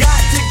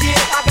 Got to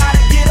get, I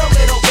gotta get a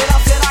little bit. I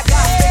said I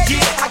got to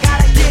get, I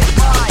gotta get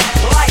mine.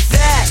 Like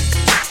that.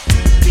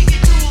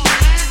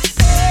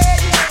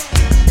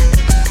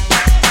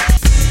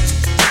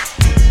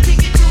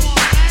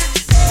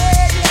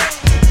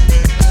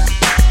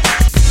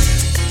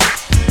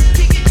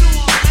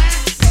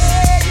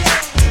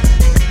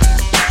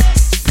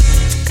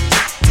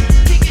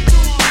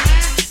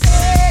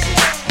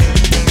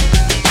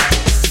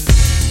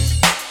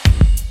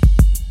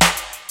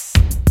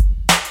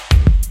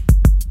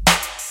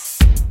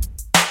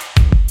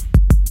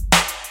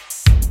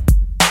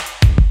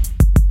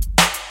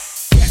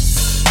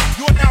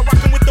 You're now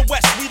rocking with the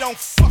West, we don't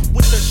fuck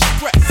with the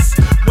stress.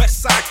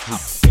 West side crew,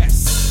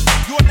 yes.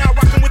 You're now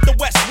rocking with the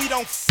West, we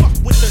don't fuck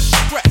with the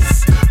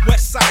stress.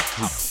 West side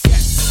crew,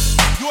 yes.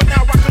 You're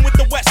now rocking with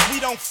the West, we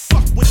don't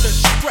fuck with the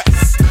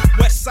stress.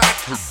 West side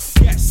crew,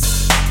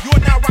 yes.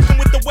 You're now rocking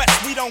with the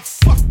West, we don't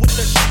fuck with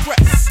the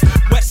stress.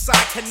 West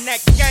side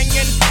connect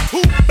gangin',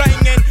 hoop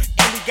bangin',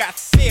 and we got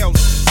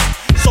thousands.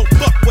 So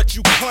fuck what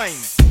you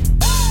claimin'.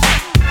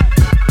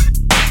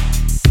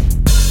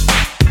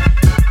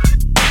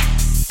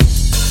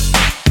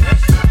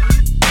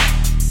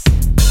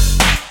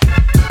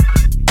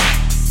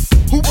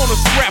 Who wanna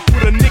scrap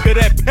with a nigga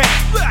that pack?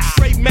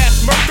 Straight mass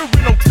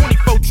murdering on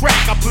 24 track.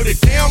 I put it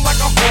down like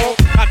a hog.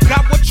 I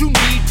got what you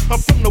need. I'm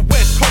from the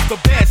West Coast, a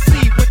bad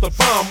seed with a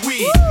bomb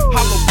weed.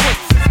 Hollow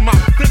points is my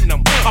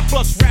venom. I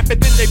bust rapid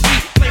and they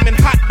beat, flaming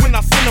hot when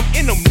I send them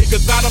in them.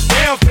 Niggas out of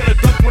bounds, better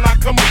duck when I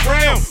come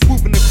around.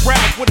 Moving the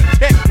crowd with a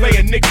tech,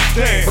 laying niggas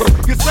down.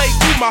 You say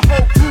you, my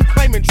whole crew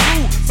claiming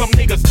true. Some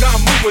niggas got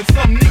moving,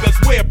 some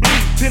niggas wear blue.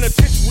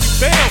 Penitentiary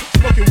bound,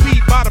 smoking weed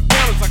by the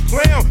pound as I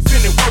clown.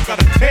 Sending work out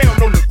of town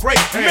on the great.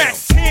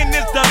 Max 10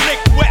 is the lick,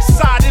 West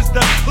Side is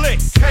the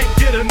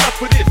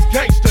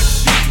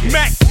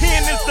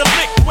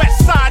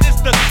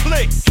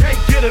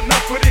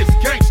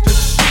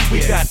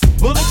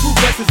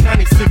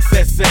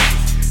best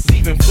sexes.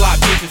 Leaving fly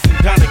bitches in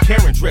Donna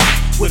Karen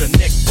dresses. With a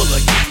neck full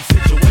of hickeys.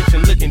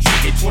 Situation looking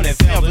tricky.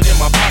 20,000 in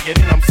my pocket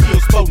and I'm still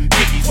sporting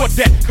dickies. What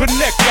that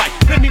connect like?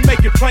 Let me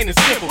make it plain and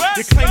simple.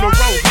 You claim the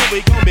road, so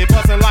we gon' be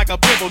bustin' like a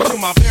pimple. To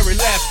my very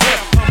last step,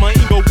 I'm an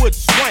Inglewood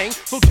swing.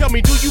 So tell me,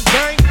 do you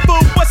bang?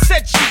 Boom, what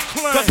set you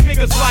climb? Cause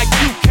niggas like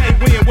you can't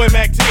win with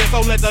Mac 10.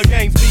 So let the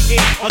games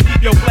begin. I'll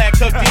keep your flag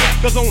tucked in.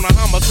 Cause on a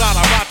homicide,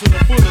 I ride to the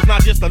full. It's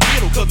not just a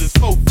little. Cause it's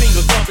 4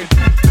 fingers up and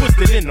 2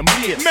 twisted in the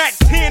middle. Mac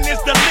 10 is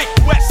the lick,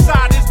 West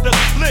Side is the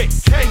click.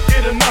 Can't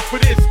get enough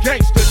of this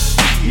gangster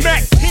shit.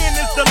 Mac 10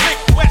 is the lick,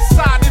 West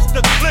Side is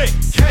the click.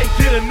 Can't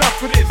get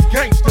enough of this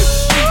gangster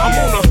shit. I'm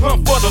on a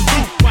hunt for the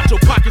loot. Watch your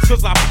pockets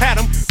cause I've had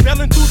them.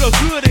 Fell into the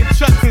hood and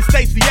Chuck and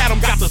Stacey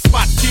Adams. Got the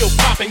spot still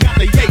popping, got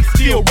the yay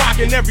still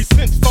rocking. Ever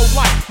since for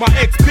life, my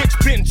ex-bitch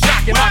been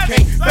jocking. I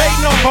can't fade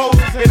no hoes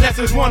unless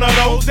it's one of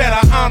those that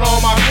I honor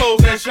on my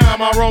clothes and shine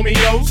my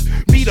Romeos.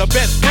 Be the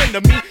best friend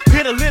to me,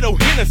 hit a little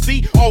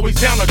Hennessy. Always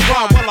down to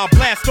dry while I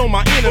blast on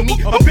my enemy.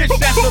 A bitch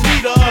that's the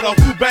leader of the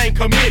Who Bang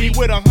committee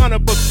with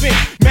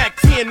 100% Mac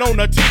 10 on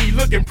the titty,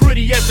 looking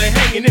pretty as they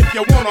hanging. If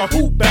you want a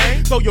Who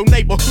Bang, throw your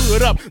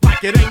neighborhood up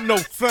like it ain't no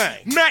thing.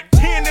 Mac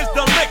 10 is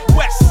the lick,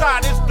 West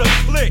Side is the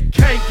click.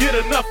 Can't get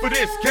enough of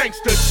this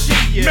gangster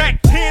shit.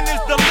 Mac 10 is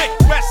the lick,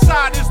 West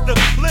Side is the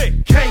click.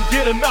 Can't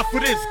get enough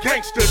of this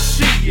gangster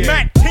shit.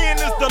 Mac 10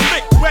 is the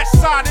lick, West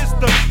Side is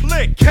the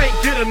click.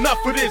 Can't get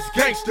enough of this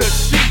gangster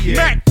shit.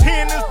 Mac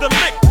 10 is the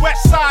lick,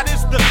 West Side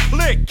is the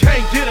click.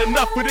 Can't get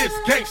enough of this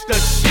gangster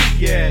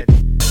shit.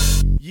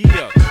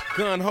 Yeah,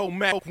 gun ho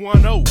Mac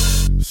 10,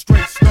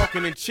 straight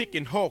stalking and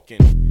chicken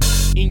hawking,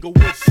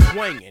 Inglewood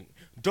swinging,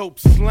 dope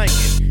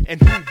slanging,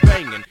 and who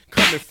banging,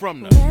 coming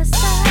from the West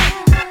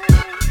Side,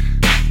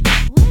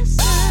 West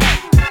Side,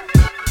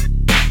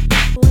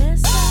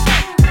 West Side, West Side,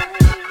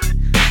 West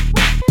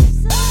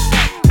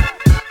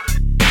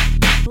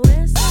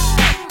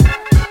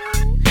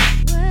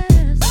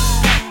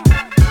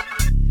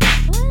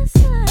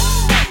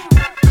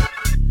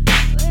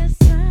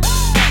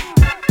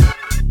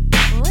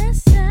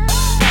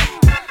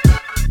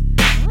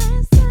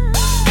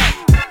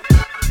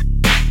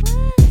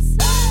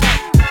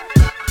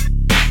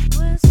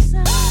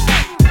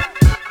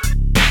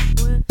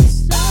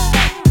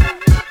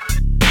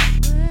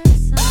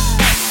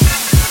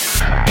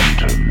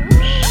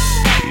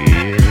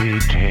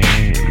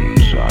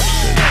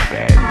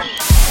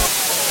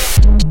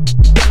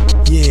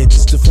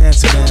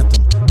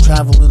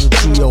Travel in a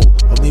trio,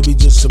 or maybe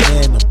just a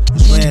man them.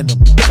 It's random.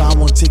 Find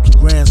one, take your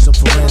grandson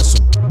for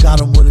ransom.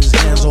 Got him with his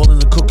hands all in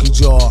the cookie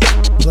jar.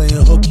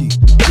 Playing hooky,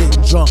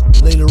 getting drunk.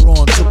 Later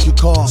on, took your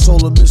car.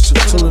 Solar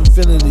mischief till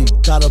infinity.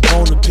 Got a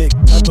bone to pick.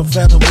 Type of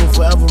phantom will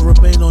forever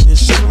remain on your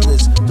shit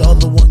list. The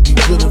other one give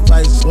good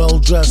advice. Well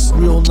dressed,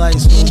 real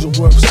nice. Knows your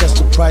work, sets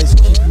the price.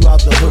 Keep you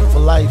out the hood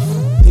for life.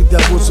 Think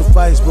that would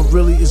suffice, but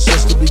really it's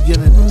just the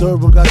beginning.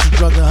 Third one got you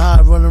drunk and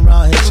high, running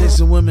around here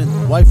chasing women.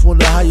 Wife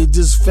wonder how you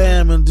diss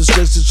fam and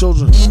disgrace the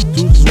children.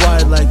 Dudes is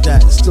wired like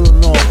that, still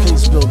in all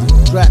case building.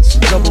 Tracks,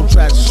 double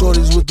tracks,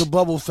 shorties with the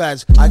bubble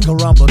fats. I can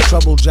rumble,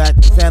 trouble jack,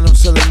 phantom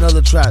sell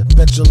another track.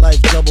 Bet your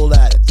life double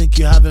that, think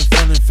you're having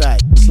fun in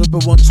fact. Slip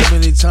it one too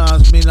many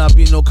times, may not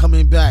be no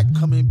coming back.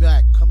 Coming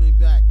back, coming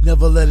back,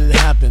 never let it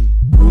happen.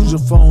 Use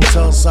your phone,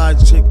 tell side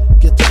chick,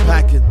 get the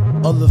packing.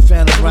 Other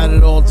phantom, write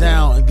it all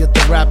down and get the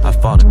rapping. I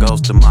fought a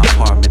ghost in my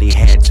apartment, he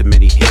had too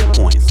many hit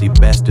points. He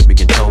bested me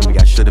and told me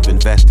I should have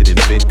invested in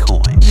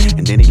Bitcoin.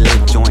 And then he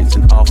lit joints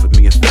and offered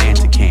me a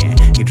Fanta can.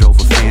 He drove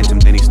a Phantom,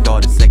 then he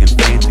started singing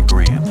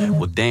Fantagram.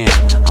 Well damn,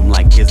 I'm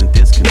like, isn't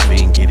this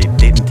convenient? It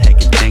didn't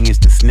take a genius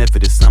to sniff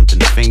it as something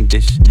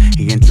fiendish.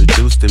 He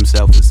introduced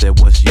himself and said,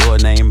 what's your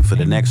name? For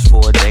the next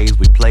 4 days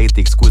we played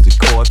the Exquisite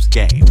Corpse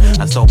game.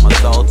 I sold my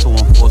soul to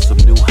him for some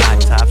new high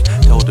tops.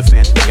 Told the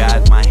Phantom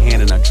guide my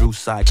hand and I drew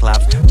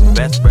Cyclops. The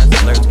best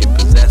wrestlers get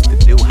possessed to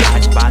do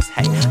high spots.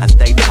 Hey, I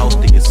stayed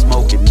toasting and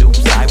smoking new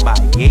sci-fi,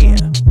 yeah.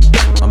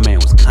 My man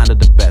was kinda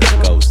the best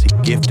ghost. He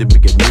gifted me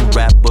a new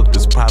rap book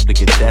that's probably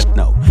a death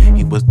note.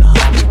 He was the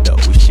homie though,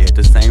 we shared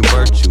the same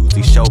virtues.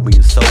 He showed me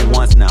his soul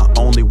once, now I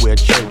only wear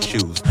church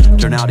shoes.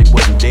 Turned out he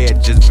wasn't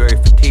dead, just very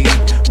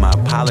fatigued. My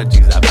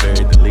apologies, I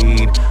buried the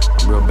lead.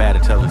 I'm real bad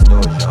at telling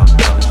stories, y'all.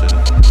 Probably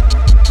should've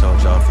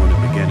told y'all from the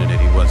beginning that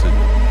he wasn't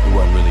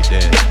really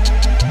dead.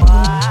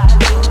 Why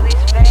do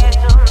these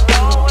phantoms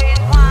always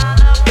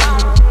wind up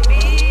on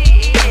me?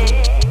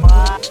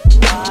 Why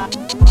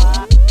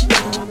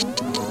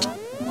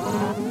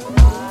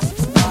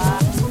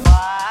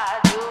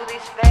do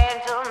these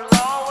phantoms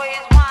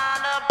always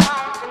wind up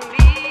on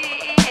me?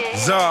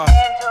 Zah.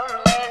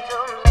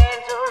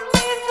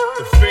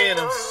 The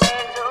Phantoms.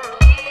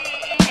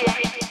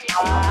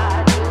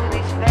 Why do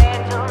these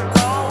phantoms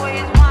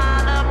always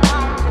wind up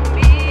on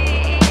me?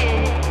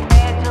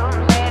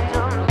 Phantoms,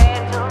 phantoms,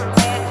 phantoms.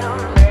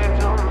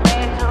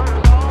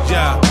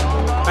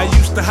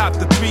 hop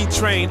the 3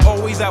 train,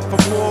 always out for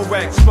more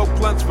racks. Smoke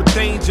blunts with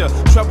danger,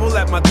 trouble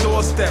at my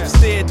doorstep.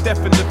 Stare death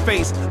in the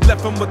face,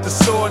 left him with the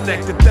sore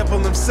neck. The devil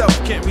himself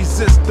can't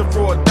resist the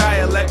raw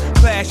dialect.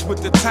 Clash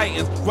with the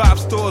titans, rob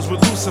stores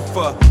with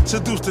Lucifer.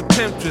 Seduce the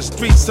temptress,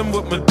 streets them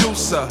with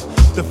Medusa.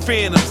 The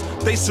phantoms,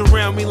 they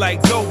surround me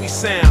like Dolby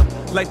sound.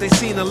 Like they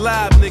seen a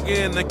live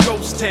nigga in a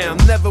ghost town.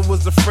 Never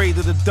was afraid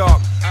of the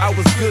dark, I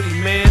was goody,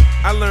 man.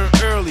 I learned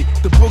early,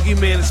 the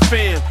boogeyman is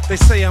fam. They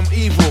say I'm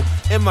evil,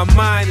 and my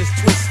mind is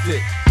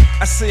twisted.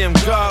 I say I'm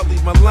godly,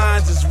 my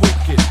lines is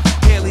wicked.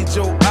 Haley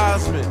Joe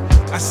Osment,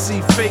 I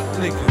see fake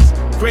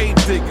niggas, grave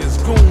diggers,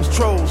 goons,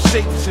 trolls,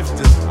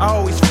 shapeshifters. I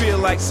always feel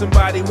like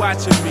somebody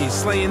watching me,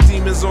 slaying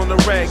demons on the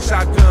rag,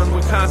 shotgun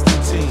with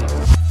Constantine.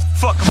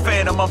 Fuck a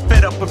phantom, I'm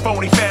fed up with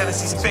phony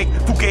fantasies, fake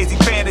fugazi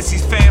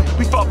fantasies, fam.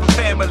 We fought for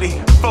family,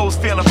 foes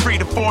feeling free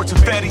to fortune,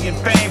 fatty and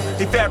fame.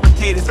 They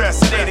fabricated,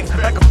 fascinating,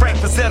 like a Frank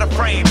Frazetta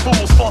frame.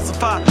 Fools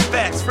falsify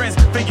facts, friends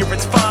figure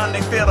it's fine.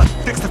 They fail to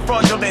fix the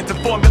fraudulent and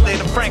formulate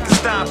a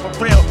Frankenstein for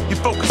real. You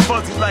focus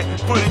fuzzy like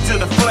put it to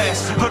the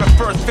flash. Heard the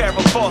first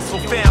pharaoh fossil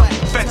found,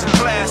 fetch a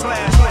glass.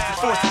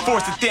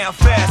 Force it down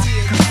fast,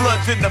 cause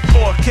blood's in the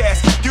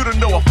forecast. You don't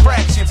know a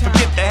fraction,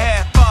 forget the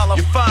half follow.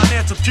 Your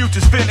financial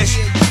future's finished.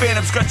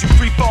 Phantoms got you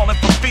free falling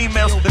for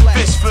females, the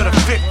fish for the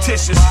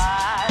fictitious.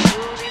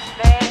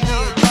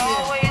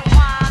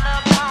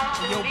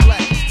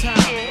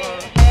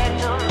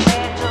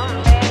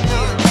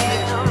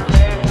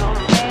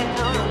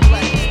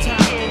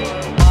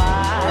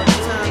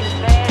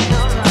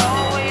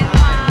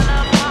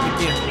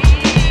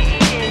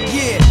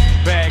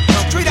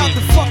 Straight out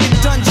the fucking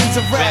dungeons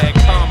of rap.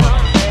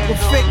 But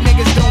fake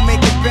niggas don't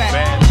make it back. I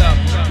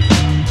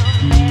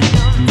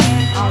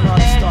don't know how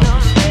to start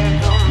this.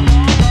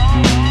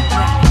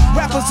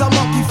 Rappers are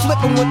monkey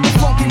flipping with the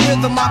funky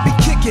rhythm I be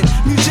kicking.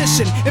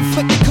 Musician,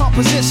 inflicting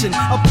composition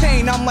of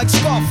pain. I'm like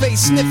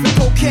Scarface, sniffing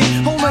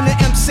cocaine, holding an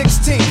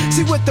M16.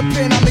 See with the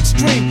pen I'm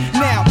extreme.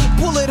 Now,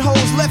 bullet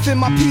holes left in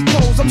my peak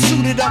holes. I'm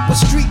suited up with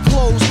street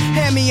clothes.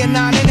 Hand me a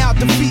 9 and out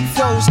the beat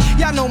foes.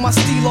 Y'all know my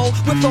stilo,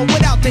 with or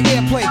without the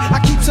airplay. I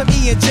keep some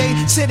E and J,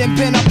 sitting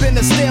bent up in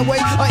the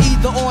stairway, or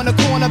either on the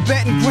corner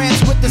betting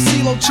grants with the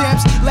CeeLo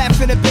champs.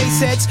 Laughing at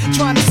bass heads,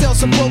 trying to sell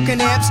some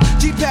broken amps.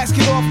 G-Packs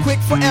get off quick,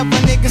 forever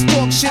niggas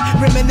talk shit.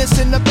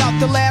 Reminiscing about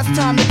the last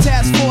time the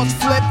task force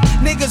flipped.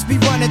 Niggas be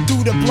running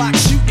through the block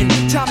shooting.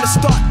 Time to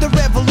start the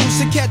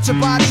revolution. Catch a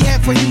body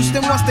head for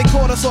Houston. Once they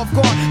caught us off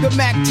guard, the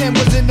Mac 10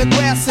 was in the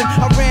grass and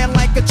I ran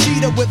like a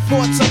cheetah with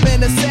thoughts of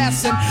an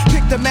assassin.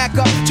 Picked the Mac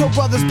up, told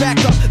brothers back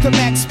up. The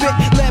Mac spit,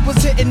 lead was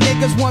hitting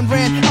niggas. One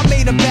ran, I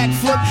made a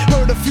backflip.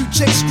 Heard a few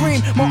chicks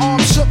scream, my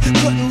arm shook,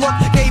 couldn't look.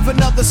 Gave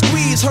another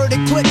squeeze, heard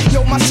it click.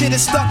 Yo, my shit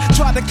is stuck.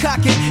 Tried to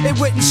cock it, it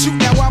wouldn't shoot.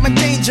 Now I'm in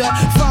danger.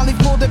 Finally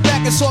pulled it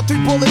back and saw 3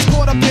 bullets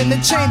caught up in the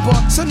chamber.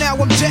 So now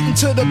I'm jetting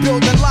to the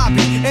building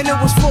lobby, and it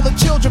was full of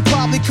children,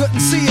 probably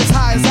couldn't see as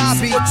high as I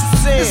be.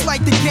 It's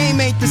like the game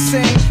ain't the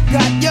same.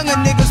 Got younger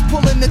niggas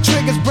pulling the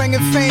triggers,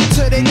 bringing fame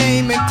to their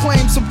name and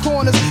claim some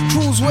corners.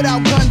 Cruise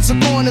without guns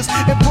upon us.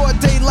 In broad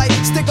daylight,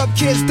 stick up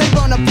kids, they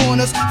run up on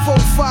us.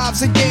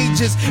 4-5s and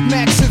gauges,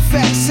 max and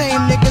facts. Same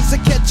niggas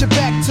that catch you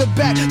back to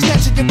back,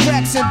 snatching your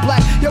cracks in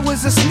black. Yo,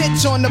 is a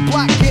snitch on the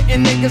block,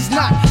 getting niggas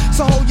knocked.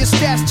 So hold your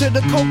stats till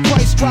the coke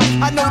price drop.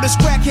 I know this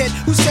crackhead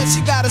who said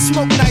she gotta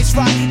smoke nice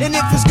rock, and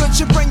if it's good,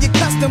 you bring your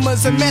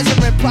customers and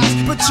measuring plots.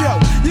 But yo,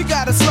 you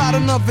gotta slide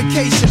on a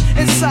vacation.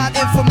 Inside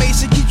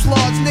information keeps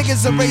large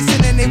niggas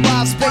erasing and they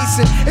wives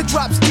spacing. It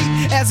drops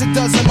deep as it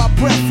does in my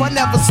breath. I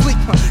never sleep,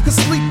 cause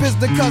sleep is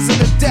the cousin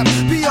of death.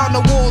 Beyond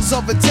the walls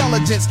of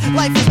intelligence,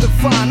 life is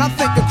defined. I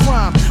think of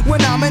crime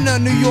when I'm in a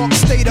New York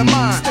state of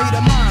mind. State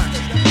of mind.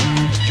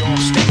 Your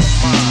state of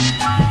mind.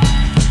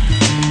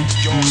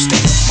 Your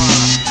state of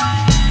mind.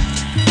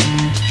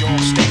 Your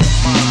state of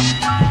mind.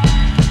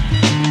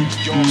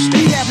 Your state of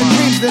mind. Be having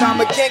dreams that I'm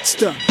a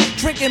gangster.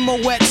 Drinking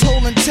Moet's,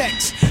 holding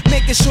texts,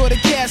 making sure the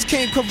cash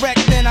came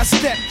correct. Then I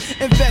step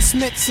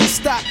investments in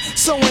stock,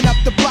 sewing up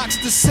the blocks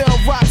to sell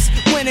rocks,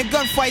 winning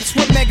gunfights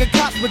with mega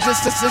cops. But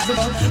just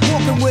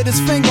walking with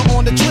his finger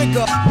on the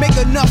trigger, make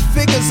enough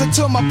figures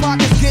until my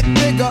pockets get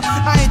bigger.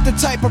 I ain't the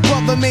type of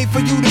brother made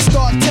for you to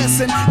start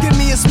testing. Give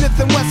me a Smith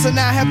 & Wesson,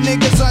 I have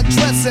niggas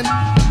undressing.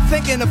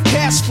 Thinking of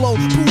cash flow,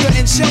 Buddha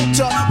and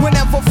shelter.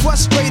 Whenever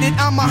frustrated,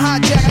 I'm a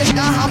hijacker.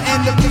 I'm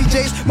in the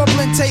DJs, my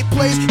blend tape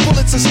plays,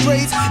 bullets and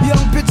strays.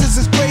 Young bitches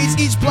is braids,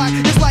 each block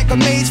is like a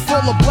maze full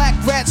of black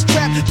rats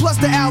trapped. Plus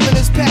the Allen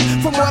is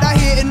packed. From what I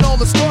hear in all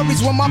the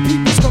stories, when my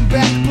peoples come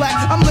back black,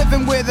 I'm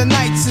living where the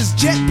nights is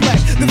jet black.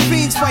 The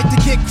fiends fight to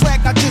get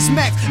cracked, I just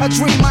max. I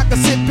dream I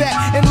can sit back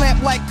and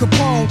lamp like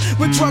Capone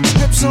with drug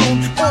strips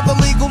on. All the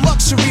legal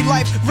luxury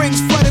life, rings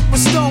flooded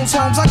with stones.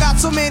 Homes, I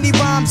got so many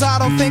rhymes, I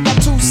don't think I'm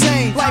too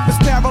sane. Life is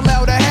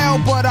parallel to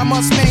hell, but I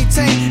must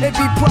maintain it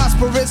be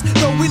prosperous.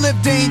 Though we live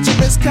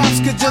dangerous,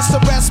 cops could just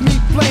arrest me,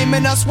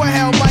 blaming us we're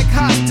held like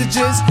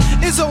hostages.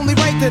 It's only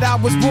right that I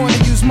was born to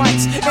use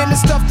mics, and the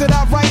stuff that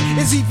I write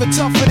is even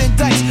tougher than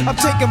dice. I'm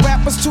taking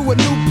rappers to a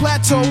new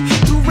plateau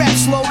through rap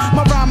slow.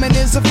 My rhyming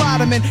is a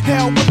vitamin,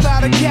 hell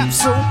without a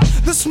capsule.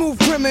 The smooth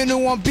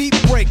criminal on beat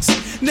breaks,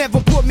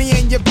 Never put me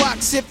in your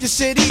box if your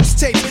shit eats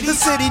tape. The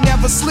city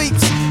never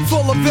sleeps,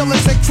 full of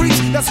villains and creeps.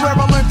 That's where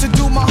I learned to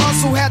do my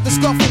hustle, had to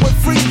scuffle with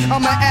freaks.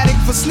 I'm an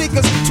addict for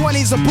sneakers,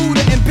 20s a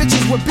Buddha and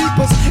bitches with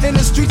beepers. In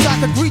the streets I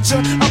could greet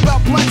ya,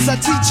 about blunts I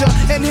teach ya.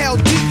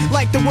 Inhale deep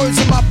like the words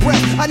in my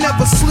breath. I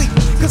never sleep,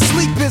 cause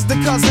sleep is the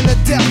cousin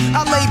of death.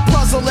 I lay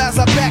puzzle as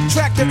I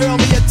backtrack to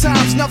earlier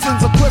times.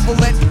 Nothing's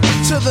equivalent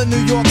to the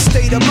New York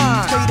state of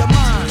mind.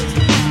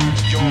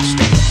 Your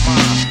state of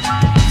mind.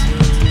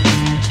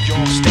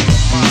 Your state of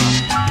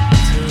mind.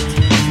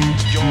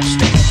 Your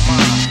state of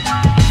mind.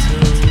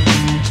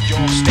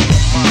 Your state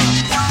of mind.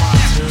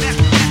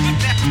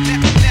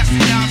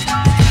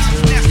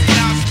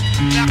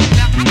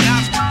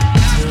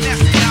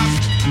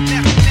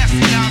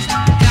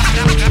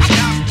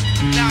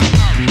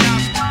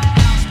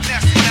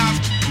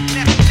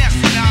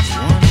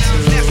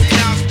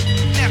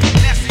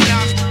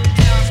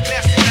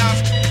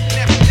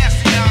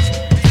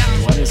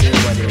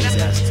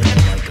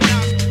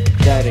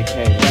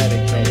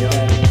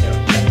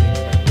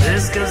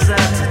 This goes out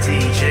to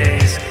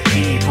DJs,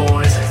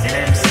 B-boys, and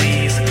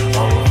MCs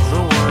all over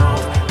the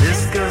world.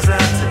 This goes out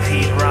to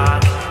Pete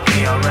Rock,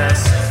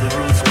 KRS, the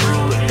Roots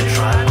Crew, and the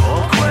Tribe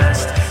Called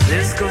Quest.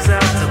 This goes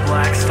out to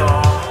Black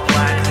Star,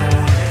 Black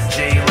Moon,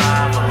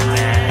 J-Live, and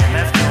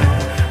MF Doom.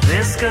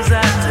 This goes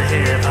out to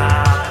hip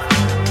hop.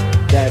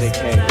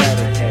 Dedicate.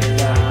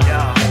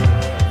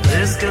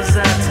 This goes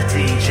out to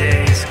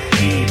DJs,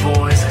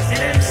 B-boys, and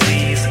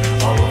MCs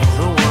all over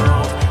the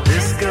world.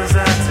 This goes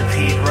out to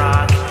Pete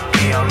Rock,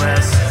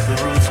 KRS, the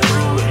Roots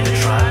Crew, and the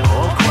Tribe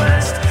Called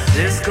Quest.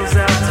 This goes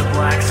out to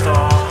Black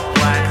Star,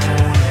 Black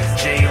Moon,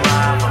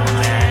 J-Live, and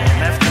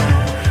MF Doom.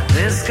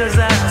 This goes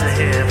out to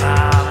hip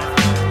hop.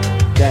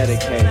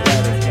 Dedicate.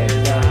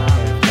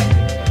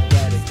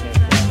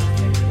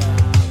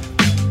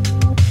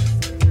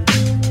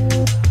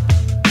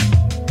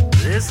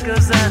 This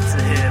goes out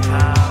to hip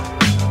hop.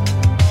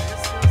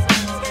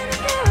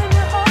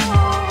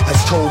 As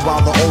told by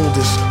the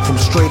oldest, from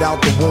straight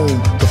out the womb,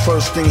 the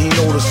first thing he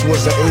noticed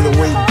was the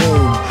 808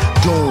 boom.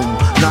 Doom,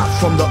 not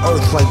from the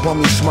earth like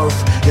Bummy Smurf.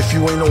 If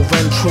you ain't no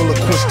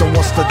ventriloquist, then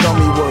what's the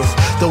dummy worth?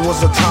 There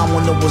was a time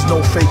when there was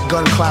no fake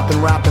gun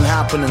clapping, rapping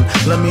happening.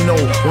 Let me know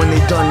when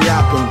they done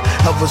yapping.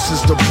 Ever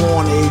since the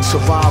born age,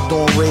 survived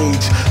on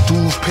rage.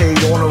 Dues paid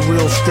on a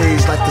real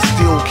stage like the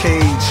steel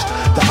cage.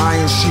 The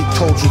iron sheet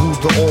told you who's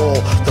the all.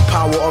 The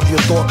power of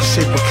your thought can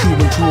shape a cube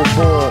into a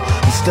ball.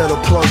 Instead of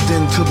plugged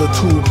into the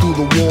tube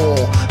through the wall.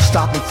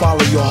 Stop and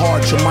follow your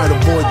heart, you might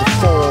avoid the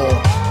fall.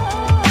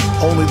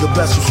 Only the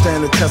best will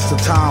stand the test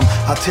of time.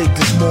 I take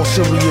this more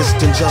serious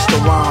than just a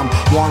rhyme.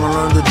 Wanna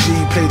learn the G,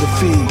 pay the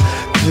fee.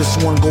 This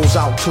one goes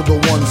out to the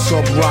one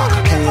sub rock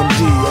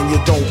KMD, and you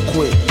don't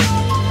quit.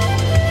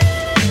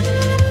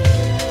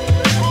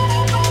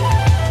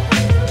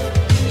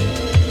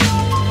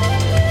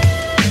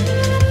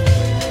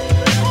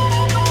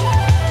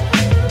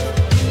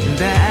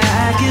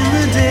 Back in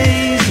the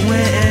days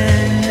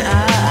when I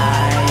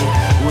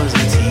was a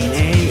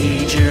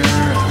teenager.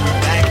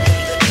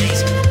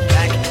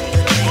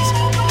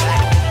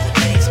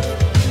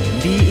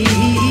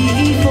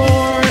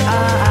 Before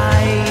I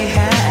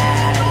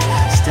had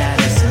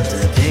status and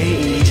a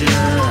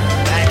pager.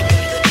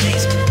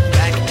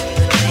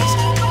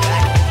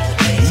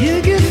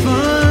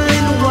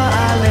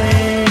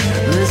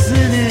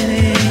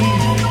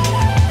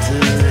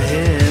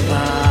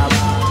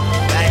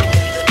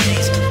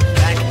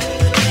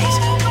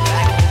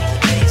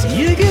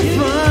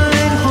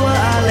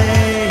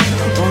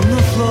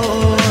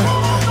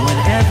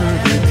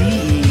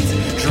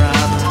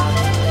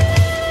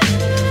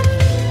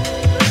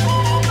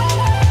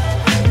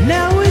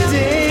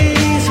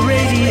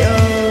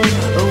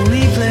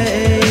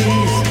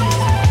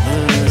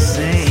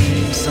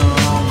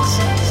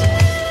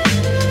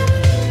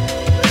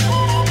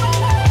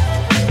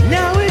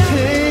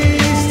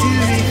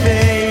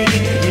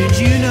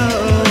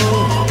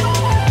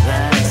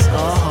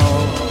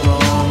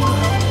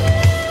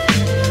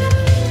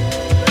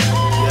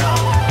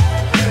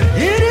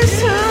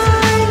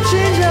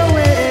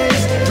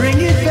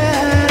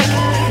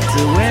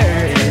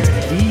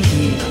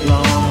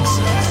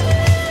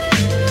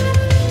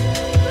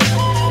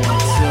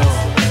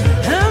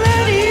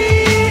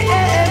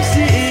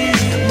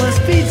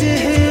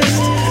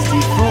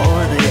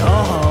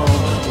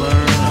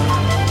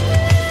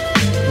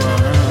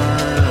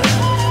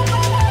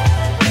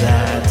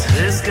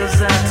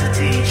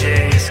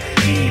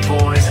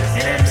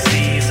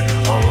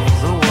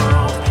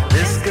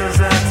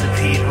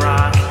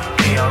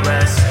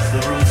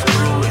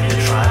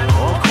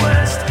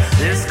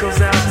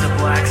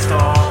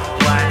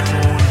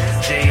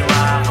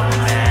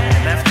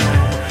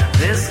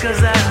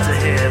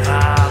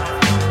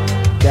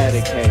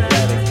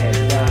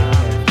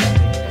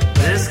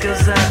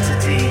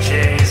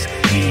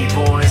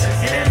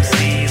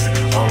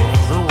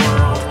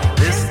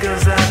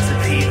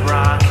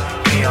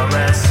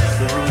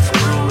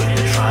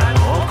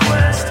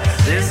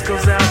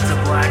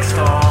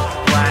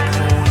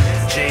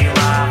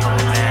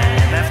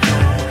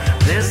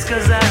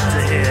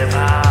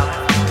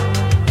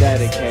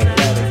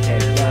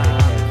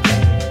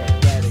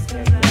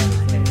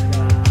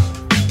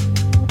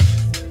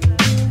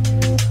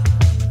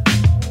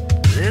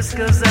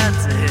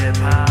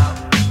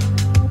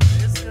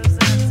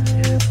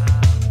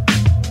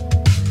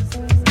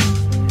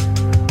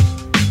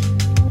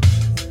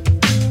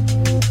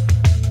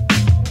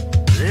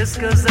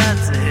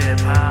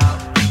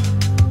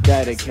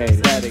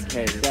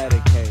 dedicated.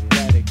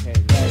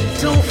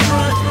 Don't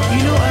front,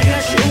 you know I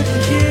got you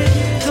open, kid.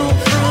 Don't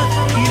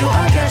front, you know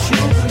I got you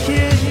open,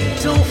 kid.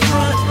 Don't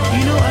front,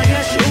 you know I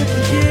got you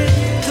open, kid.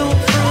 Don't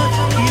front,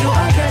 you know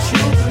I got you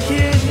open,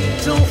 kid.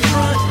 Don't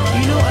front,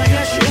 you know I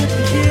got you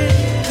open, kid.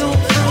 Don't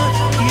front,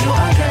 you know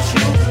I got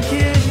you open,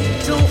 kid.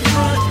 Don't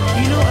front,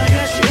 you know I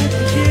got you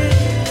open, kid.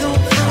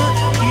 Don't front,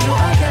 you know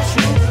I got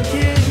you open,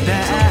 kid.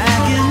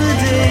 Back in the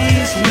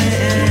days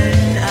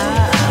when I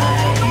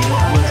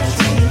was a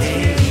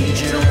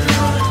teenager.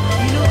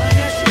 You know I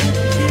got you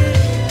open, kid.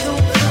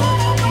 Don't front,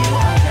 you know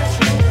I got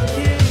you open,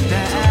 kid.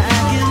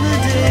 Back in the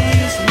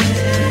days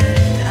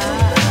when I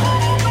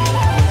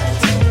was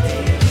a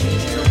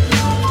teenager.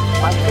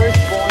 My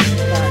firstborn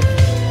son.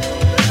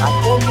 I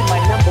call you my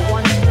number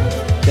one son.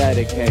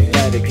 Dedicated.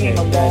 Came a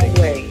long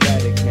way.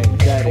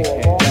 For a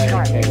long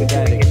time you were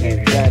doing your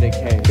music.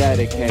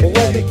 It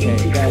wasn't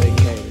easy for you.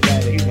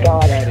 You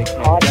dodged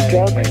hard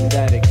drugs,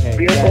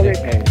 real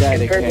bullets, and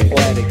verbal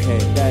bullets.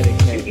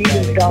 You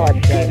even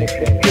dodged being a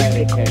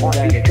statistic on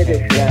these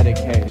citizens.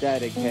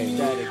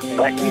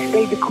 But you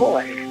stayed the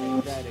course.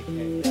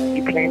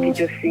 You planted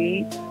your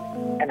seeds,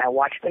 and I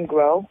watched them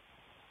grow.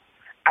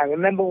 I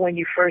remember when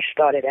you first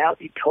started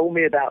out, you told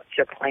me about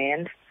your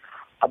plans,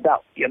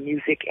 about your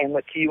music and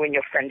what you and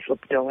your friends were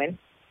doing.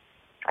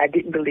 I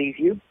didn't believe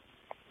you.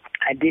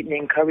 I didn't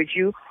encourage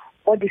you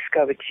or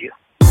discourage you.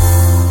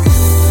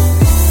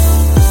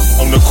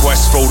 On the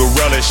quest for the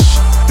relish,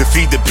 to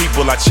feed the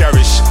people I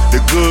cherish. The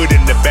good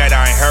and the bad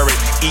I inherit.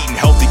 Eating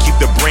healthy, keep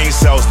the brain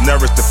cells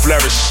nourished to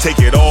flourish. Take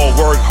it all,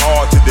 work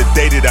hard to the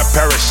day that I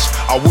perish.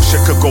 I wish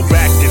I could go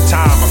back in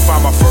time and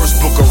find my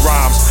first book of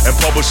rhymes and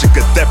publish it,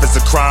 'cause theft is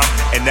a crime.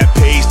 And that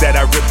page that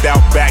I ripped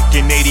out back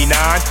in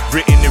 '89,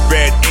 written in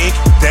red ink,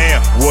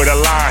 damn, what a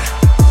line.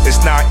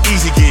 It's not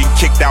easy getting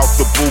kicked out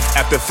the booth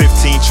after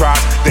 15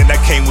 tries, then that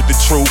came with the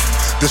truth.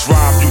 This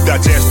rhyme you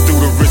digest through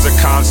the RZA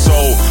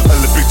console.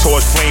 Olympic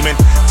torch flaming,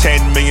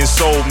 10 million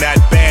sold. Not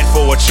bad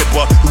for a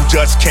chipper who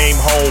just came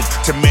home.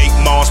 To make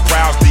moms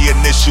proud, the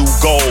initial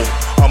goal.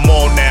 I'm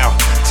on now,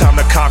 time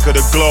to conquer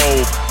the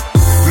globe.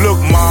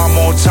 Look, mom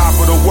on top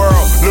of the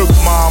world. Look,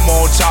 mom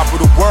on top of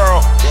the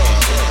world.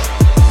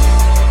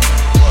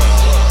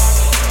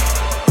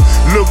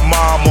 Look,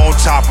 mom on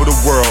top of the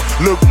world.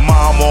 Look,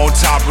 mom on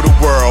top of the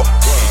world.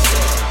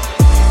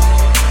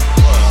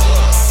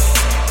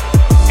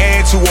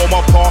 And to all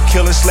my park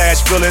killing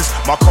 / villains,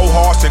 my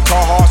cohorts and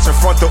Carhartts in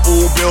front the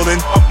old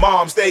building. My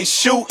moms, they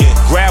shooting.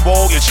 Grab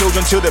all your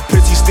children to the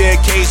pitchy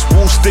staircase.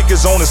 Woo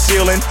stickers on the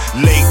ceiling.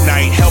 Late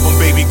night, helping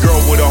baby girl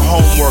with her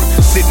homework.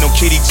 Sitting on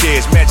kitty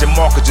chairs, magic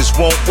marker just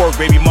won't work.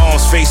 Baby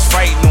mom's face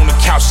fighting on the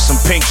couch with some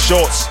pink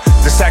shorts.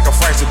 The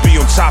sacrifice to be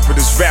on top of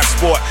this rap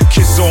sport.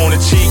 Kiss her on the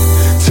cheek,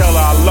 tell her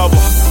I love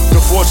her.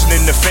 The fortune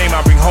and the fame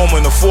I bring home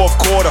in the fourth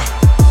quarter.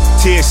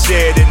 Tears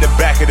shed in the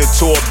back of the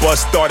tour bus.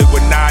 Started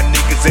with 9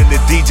 niggas and the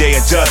DJ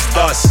and just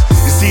us.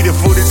 You see the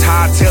footage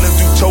hightailing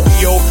through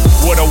Tokyo.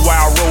 What a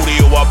wild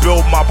rodeo, I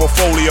built my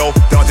portfolio.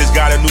 Dante's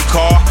got a new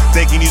car,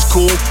 thinking he's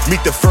cool.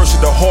 Meet the first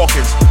of the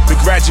Hawkins to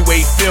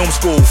graduate film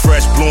school.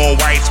 Fresh blue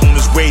and whites on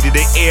his way to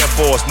the Air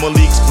Force.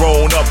 Malik's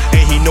grown up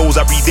and he knows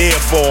I'll be there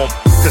for him.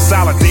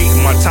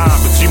 Consolidating my time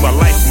between my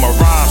life and my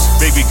rhymes.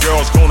 Baby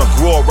girl's gonna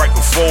grow up right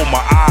before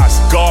my eyes.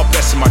 God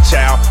bless my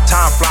child,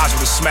 time flies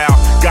with a smile.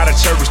 Gotta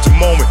cherish the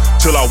moment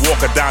till I walk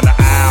her down the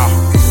aisle.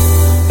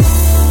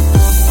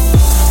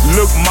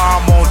 Look,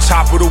 mom on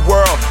top of the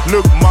world.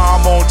 Look,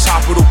 mom on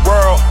top of the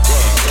world.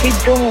 Keep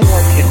doing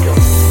what you're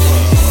doing.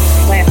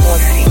 Plant more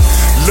seeds.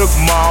 Look,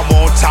 mom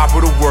on top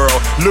of the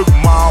world. Look,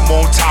 mom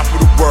on top of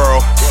the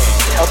world.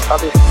 Help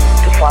others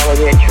to follow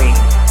their dreams,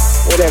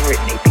 whatever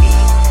it may be.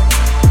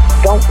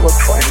 Don't look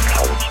for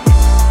encouragement.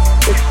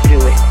 Just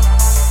do it.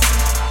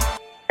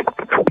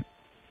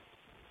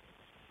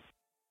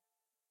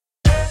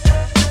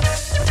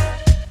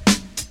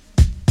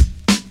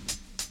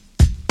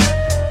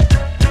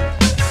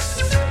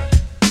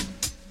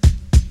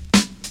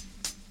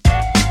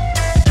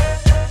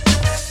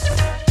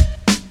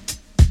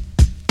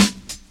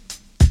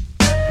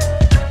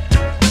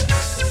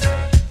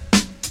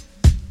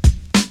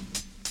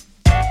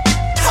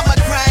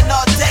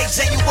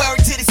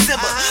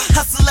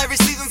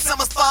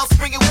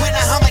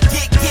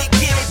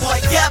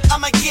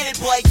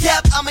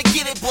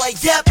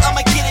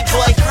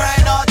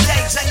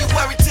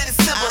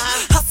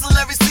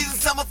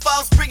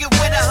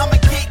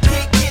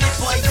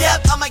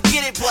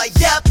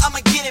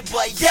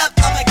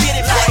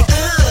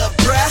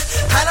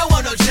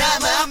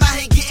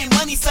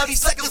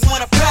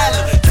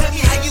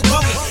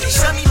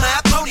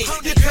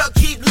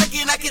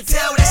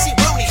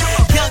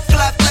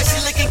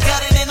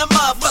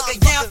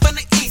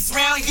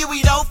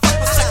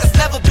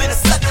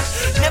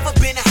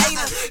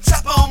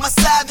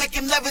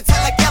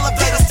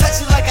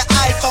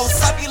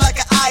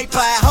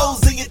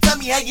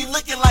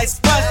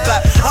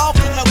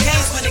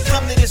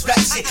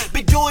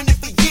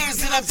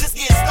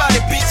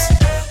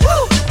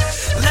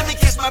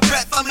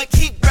 I'ma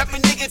keep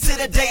reppin' nigga to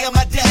the day of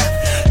my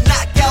death.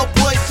 Knockout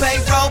boys,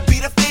 payroll, be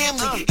the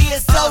family.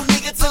 ESC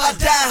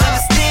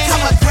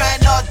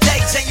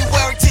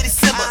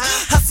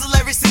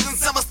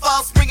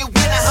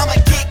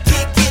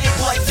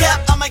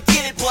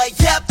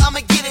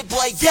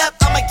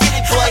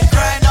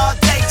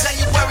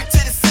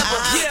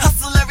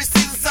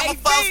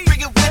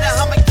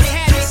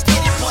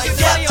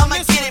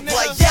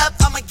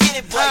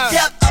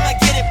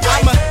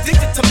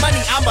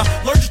I'm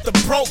allergic to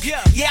broke.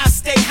 Yeah, I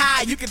stay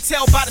high, you can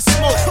tell by the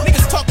smoke.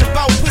 Niggas talking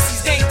about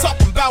pussies, they ain't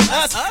talking about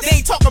us. They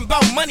ain't talking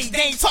about money,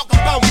 they ain't talking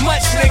about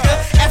much, nigga.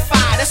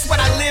 FI, that's what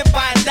I live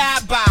by and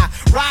die by.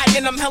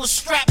 Riding, I'm hella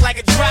strapped like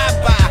a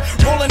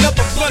drive-by. Rolling up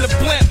a blunt of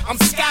blimp, I'm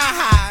sky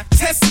high.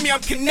 Test me,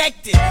 I'm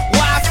connected,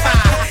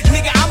 Wi-Fi.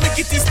 Nigga, I'ma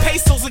get these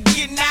pesos or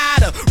get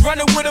nada.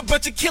 Running with a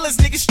bunch of killers,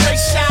 niggas straight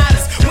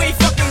shotters. We ain't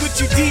fucking with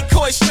you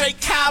decoys, straight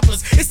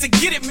cobblers. It's a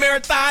get it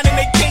marathon and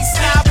they can't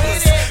stop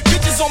us.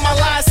 Bitches on my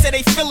line say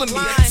they feeling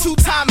me.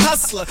 Two-time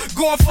hustler,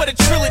 going for the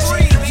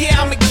trilogy. Yeah,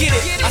 I'ma get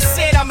it. I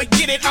said I'ma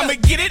get it, I'ma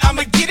get it,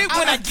 I'ma get it.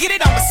 When I get it,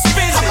 I'ma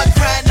spend it. I'ma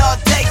grind all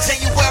day,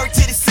 January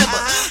to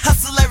December.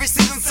 Hustle every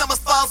season, summer,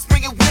 fall,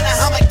 spring, and winter.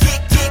 I'ma get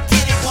it,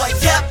 boy.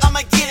 Yep,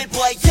 I'ma get it,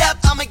 boy. Yep,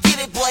 I'ma get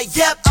it, boy.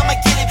 Yep, I'ma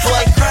get it,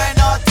 boy. Grind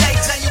all day,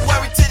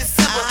 January to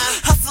December.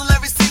 Hustle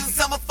every season,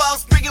 summer, fall,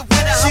 spring, and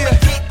winter. I'ma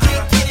get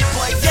it,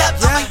 boy.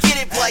 Yep, I'ma get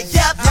it, boy.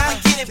 Yep, I'ma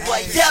get it,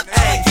 boy. Yep,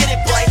 I'ma get it,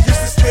 boy.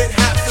 Used to spit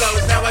hot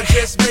flows, now I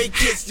just make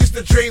hits. Used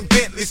to dream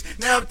Bentleys,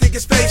 now I'm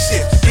thinking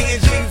spaceships.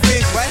 D&G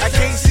vision, I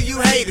can't see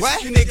you haters.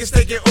 You niggas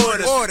taking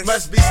orders,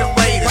 must be some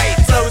waiters.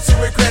 Flow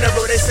too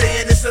incredible, they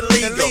saying it's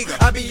illegal.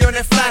 I be on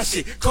that fly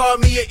shit, call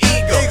me an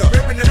ego.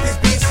 Ripping up these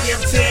beats, yeah,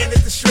 I'm tearing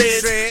at the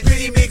shreds.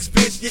 Pretty mixed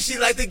bitch, yeah, she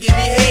like to give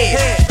me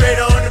head. Spread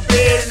her on the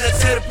bed and I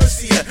tear the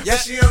pussy up.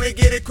 But she only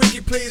get it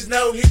quickie, please,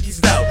 no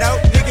hickeys though.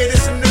 Nigga,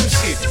 this some new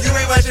shit. You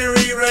ain't watching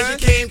reruns, you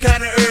came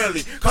kinda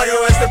early. Call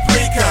your ass the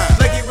pre-con.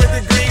 Lucky with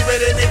the green,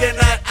 but a nigga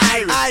not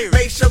Irish.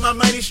 Make sure my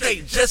money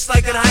straight, just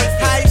like a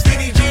hype.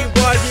 Skinny jean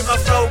boy, get my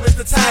flow is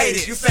the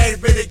tightest. You fans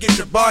better get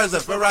your bars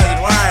up,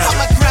 Verizon Wireless.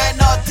 I'ma grind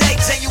all day,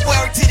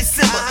 January to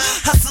December.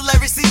 Hustle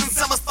every season,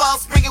 summer, fall,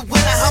 spring, and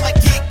winter. I'ma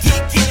get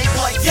it,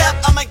 boy.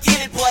 Yep, I'ma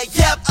get it, boy.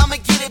 Yep, I'ma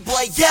get it,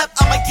 boy. Yep,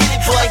 I'ma get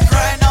it, boy.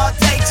 Grind all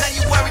day,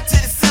 January to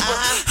December.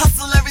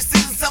 Hustle every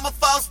season, summer,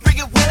 fall,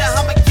 spring, and winter.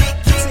 I'ma get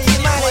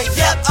it, boy.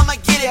 Yep, I'ma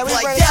get it,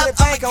 boy. Yep,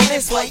 I'ma get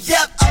it, boy.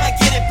 Yep, I'ma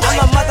get it, boy.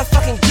 I'ma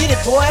motherfucking get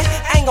it, boy.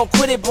 I ain't gon'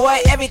 quit it, boy.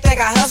 Everything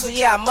I hustle,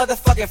 yeah, I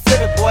motherfucking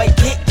flip it, boy.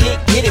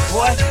 Get it,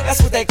 boy.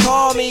 That's what they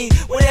call me.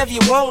 Whatever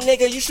you want,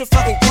 nigga, you should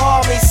fucking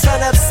call me.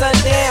 Sun up, sun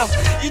down.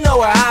 You know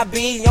where I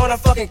be. On a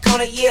fucking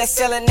corner, yeah,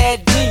 selling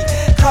that D.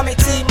 Call me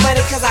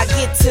T-Money, cause I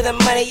get to the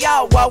money.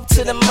 Y'all walk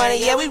to the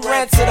money, yeah, we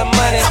run to the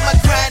money. I'ma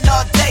grind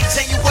all day,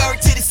 January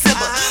to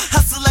December.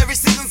 Hustle every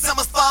season,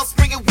 summer, fall,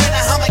 spring, and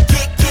winter. I'ma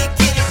get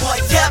it, boy.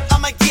 Yep,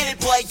 I'ma get it,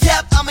 boy.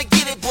 Yep, I'ma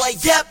get it, boy.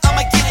 Yep,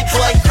 I'ma get it,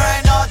 boy.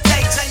 Grind all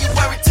day,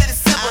 January to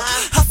December.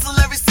 Hustle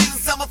every season,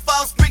 summer,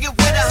 fall, spring, and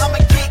winter. I'ma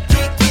get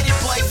it,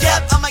 boy.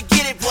 Yep, I'ma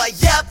get it, boy.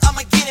 Yep,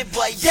 I'ma get it,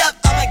 boy. Yep,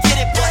 I'ma get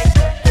it, boy.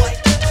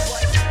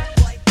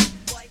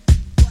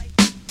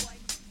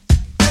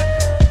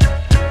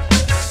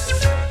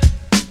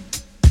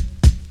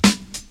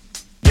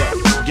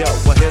 Yo,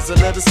 well here's a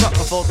little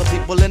something for the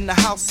people in the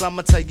house.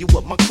 I'ma tell you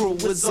what my crew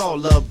is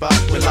all about.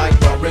 We like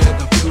raw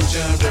rhythm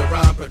fusion, we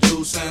rhyme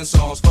producing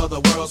songs for the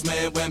world's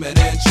men, women,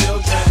 and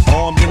children.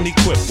 Armed and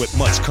equipped with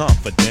much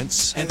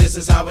confidence. And this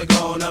is how we're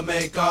gonna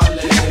make our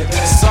living.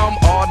 Some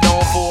are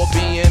known for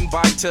being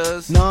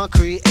biters,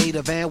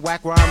 non-creative and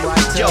whack rhyme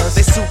writers. Yo,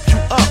 they soup you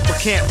up but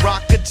can't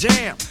rock a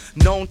jam.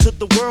 Known to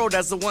the world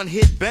as a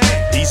one-hit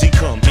band. Easy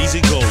come,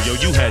 easy go, yo,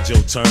 you had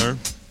your turn.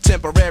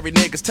 Temporary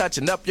niggas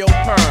touching up your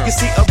perm. You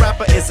see, a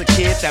rapper is a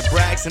kid that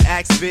brags and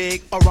acts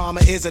big. A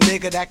rhymer is a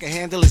nigga that can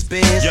handle his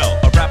biz. Yo,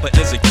 a rapper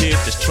is a kid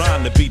that's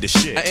trying to be the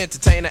shit. An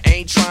entertainer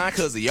ain't trying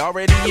cause he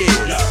already is.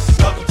 Yo,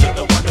 welcome to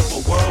the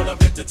wonderful world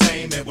of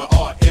entertainment, where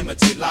art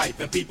imitate life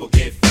and people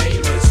get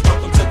famous.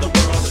 Welcome to the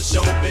world of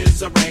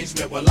showbiz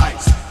arrangement, where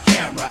lights,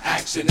 camera,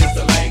 action is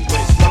the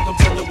language. Welcome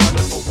to the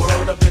wonderful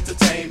world of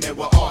entertainment,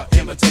 where art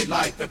imitate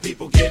life and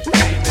people get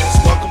famous.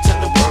 Welcome to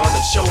the world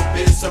of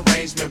showbiz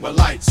arrangement, where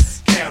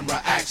lights,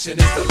 camera, action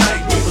is the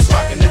language. We was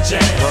rocking the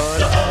jam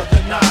the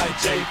other night.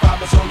 J5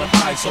 was on the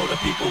mic, so the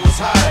people was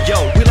high.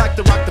 Yo, we like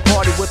to rock the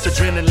party with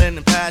adrenaline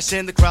and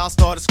passion. The crowd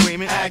started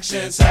screaming,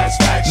 action,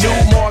 satisfaction.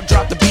 New Mark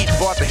dropped the beat and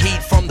brought the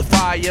heat from the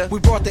fire. We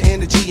brought the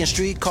energy and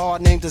streetcar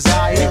named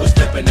Desire. We was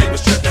flipping, they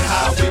was tripping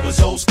high. We was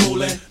old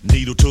schooling,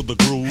 needle to the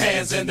groove,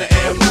 hands in the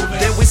air moving.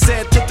 Then we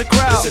said to the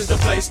crowd, this is the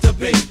place to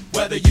be,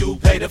 whether you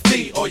pay the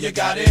fee or you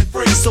got it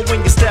free. So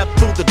when you step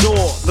through the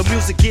door, the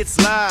music gets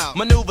loud.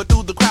 Maneuver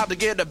through the crowd to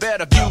get a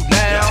better view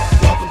now.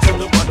 Welcome to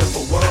the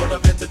wonderful world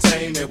of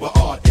entertainment, where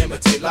art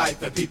imitate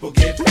life and people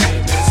get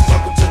famous.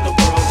 Welcome to the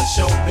world of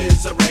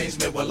showbiz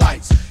arrangement, where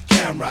lights,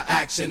 camera,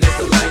 action is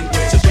the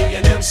language. To be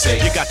an MC,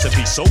 you got to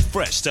be so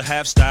fresh to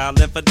have style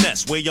and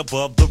finesse, way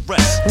above the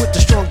rest. With the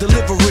strong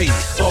delivery,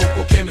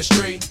 vocal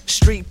chemistry,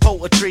 street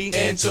poetry,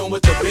 in tune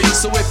with the beat.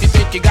 So if you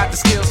think you got the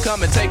skills,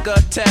 come and take a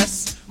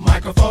test.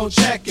 Microphone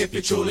check if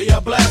you truly are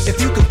blessed. If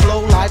you can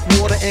flow like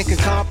water and can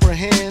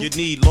comprehend, you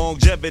need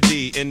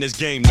longevity in this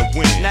game to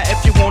win. Now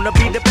if you wanna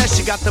be the best,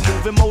 you got to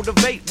move and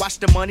motivate. Watch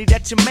the money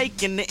that you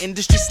make in the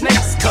industry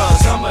snakes. Cause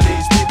some of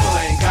these people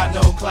ain't got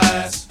no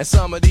class, and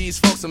some of these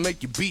folks will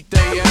make you beat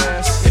their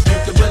ass. If you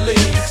can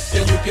believe,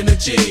 then you can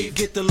achieve.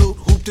 Get the loot,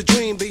 who shoot the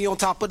dream, be on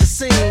top of the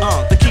scene.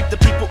 To keep the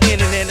people in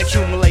and then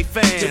accumulate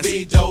fans. To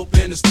be dope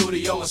in the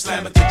studio and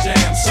slam at the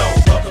jam. So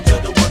welcome to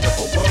the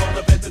wonderful world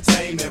of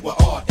entertainment, where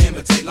art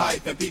imitate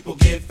life and people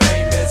get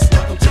famous.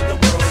 Welcome to the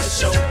world of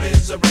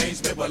showbiz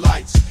arrangement, where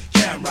lights,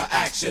 camera,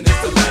 action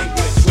is the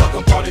language.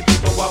 Welcome party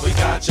people, while we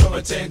got your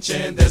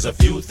attention, there's a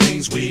few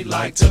things we'd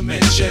like to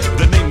mention.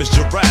 The name is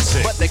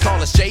Jurassic, but they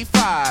call us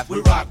J5.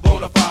 We rock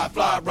bonafide,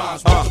 fly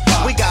rhymes,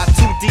 multiply. We got 2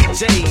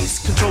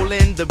 DJs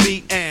controlling the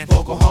beat and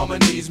vocal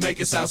harmonies make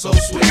it sound so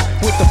sweet.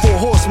 With the 4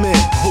 horsemen,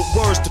 with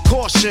words to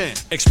caution,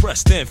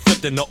 expressed and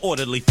flipped in the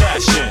orderly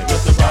fashion.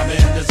 With the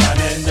rhyming,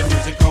 designing, the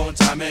music on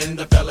timing,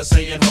 the fellas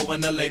saying ho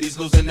and the ladies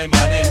losing their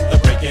mind. The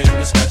breaking,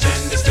 the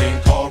scratching, this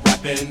thing called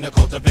rapping, the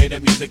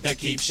cultivated music that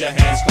keeps your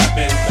hands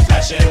clapping. The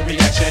passion,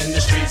 reaction,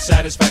 the street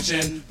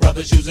satisfaction.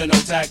 Brothers using no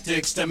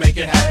tactics to make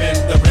it happen.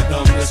 The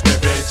rhythm, the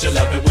spirit, you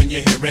love it when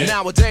you hear it.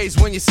 Nowadays,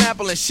 when you're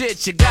sampling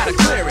shit, you gotta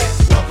clear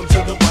it. Welcome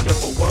to the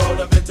wonderful world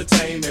of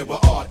entertainment, where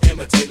art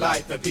imitate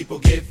life and people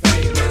get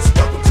famous.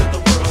 Welcome to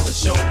the world of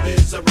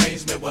showbiz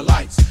arrangement, where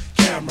lights,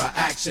 camera,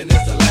 action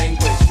is the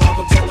language.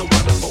 Welcome to the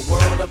wonderful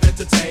world of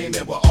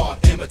entertainment, where art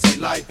imitate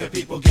life and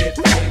people get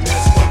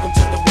famous. Welcome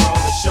to the world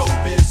of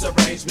showbiz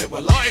arrangement,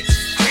 where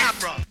lights,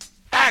 camera,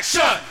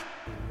 action.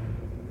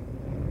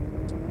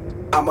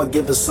 I'ma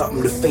give her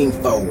something to fiend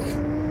for.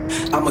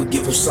 I'ma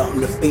give her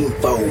something to fiend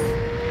for.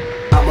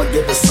 I'ma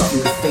give her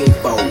something to fiend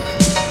for.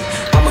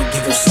 I'ma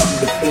give her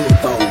something to fiend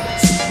for.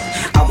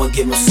 I'ma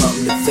give her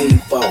something to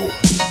fiend for.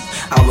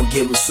 I'ma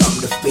give her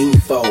something to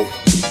fiend for.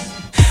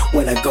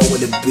 When I go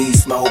in the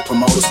beast mode,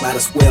 promoters might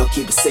as well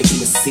keep a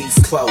section of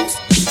seats closed.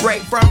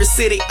 Straight from the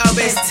city of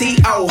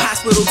STO,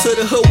 hospital to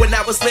the hood when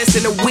I was less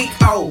than a week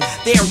old.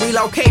 Then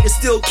relocated,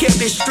 still kept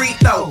it street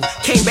though.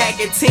 Came back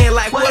at 10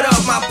 like, what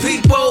up my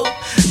people?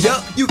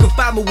 Yup, you can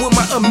find me with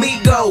my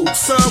amigos.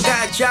 Some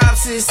got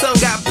jobs and some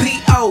got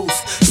POs.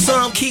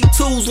 Some keep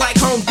tools like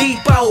Home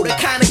Depot.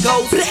 That kinda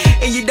goes,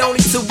 and you don't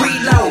need to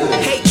reload.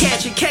 Hate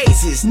catching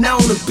cases,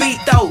 known to beat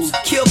those.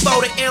 Kill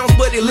for the M's,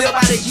 but they live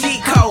by the G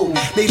code.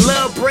 They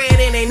love bread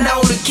and they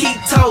know to keep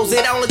toes.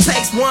 It only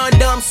takes one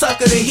dumb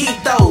sucker to heat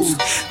those.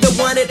 The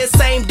one of the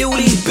same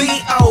duties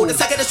B.O. The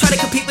sucker that's trying to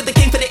compete with the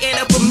king for the end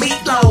up a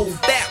meatloaf.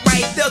 That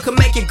right there can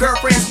make your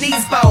girlfriend's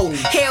knees fold.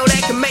 Hell,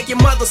 that can make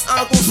your mother's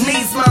uncle's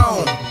knees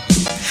moan.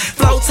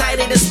 Flow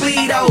tighter than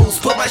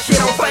Speedos. Put my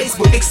shit on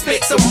Facebook,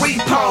 expect some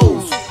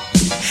repos.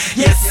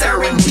 Yes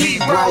sir,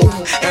 indeed bro.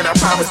 And I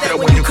promise that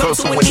when you come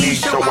to a need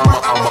show,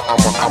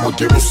 I'ma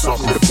give her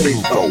something to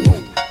fiend for.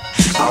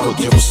 I'ma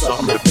give her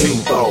something to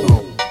fiend for.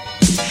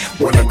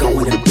 When I go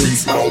in the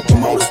beast mode,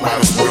 promoters might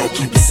as well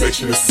keep the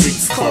section of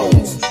seats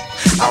closed.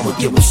 I'ma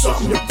give them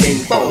something to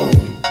think for.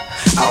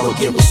 I'ma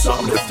give them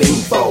something to think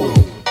for.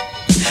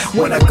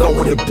 When I go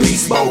in the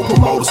beast mode,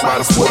 promoters might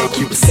as well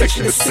keep the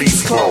section of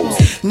seats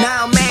closed.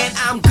 Nah man,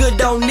 I'm good,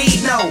 don't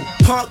need no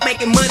punk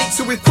making money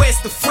to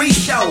request a free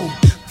show.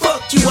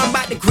 Fuck you, I'm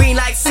about to green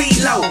like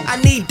CeeLo. I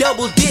need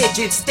double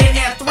digits, then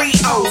have 3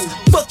 O's.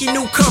 Fuck your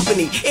new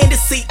company, and the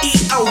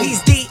CEO.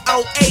 He's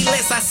DOA,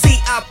 less I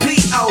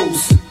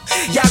CIPOs.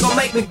 Y'all gon'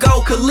 make me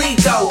go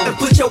Coleco and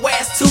put your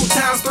ass 2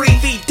 times 3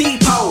 feet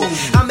deep-hole.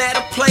 I'm at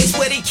a place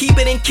where they keep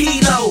it in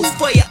kilos.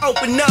 Before you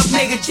open up,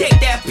 nigga, check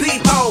that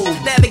peephole.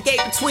 Navigate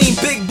between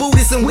big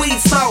booties and weed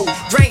smoke.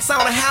 Drinks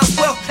on the house,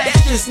 well,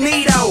 that's just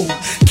neato.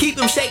 Keep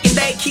them shaking,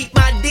 they keep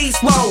my D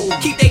swole.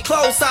 Keep they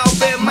clothes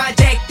off and my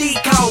Jack D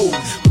code.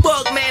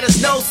 Fuck man,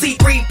 there's no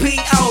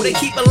C3PO. They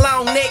keep a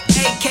long neck,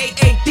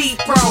 aka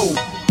D-Pro.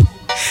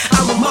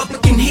 I'm a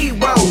motherfucking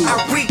hero. I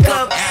reek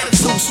up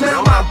attitude,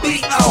 smell my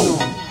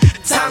B.O.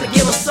 Time to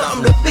give her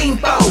something to fiend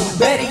for.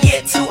 Better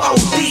yet,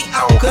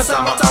 2ODO. Cause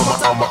I'ma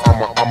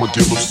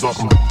give her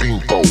something to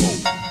fiend for.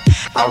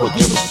 I'ma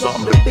give her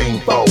something to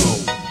fiend for.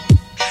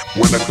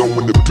 When I go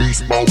in the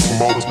beast mode,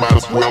 promoters might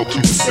as well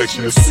keep the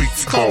section of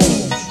seats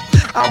closed.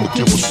 I'ma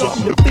give her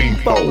something to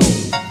fiend for.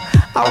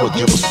 I'ma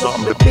give her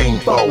something to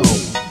fiend for.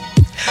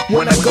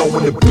 When I go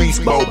in the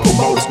beast mode,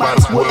 promoters might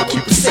as well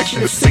keep the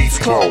section of seats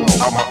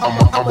closed.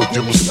 I'ma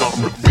give her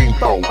something to fiend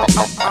for.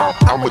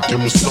 I'ma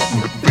give her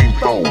something to fiend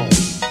for.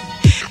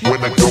 When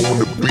I go in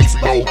the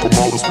beast mode,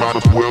 promoters might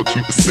as well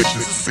keep the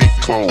section of seats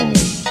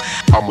closed.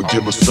 I'ma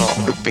give her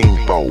something to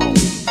fiend for.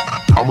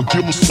 I'ma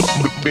give her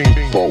something to fiend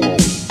for.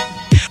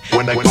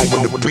 When I go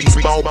in the beast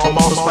mode,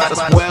 promoters might as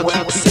well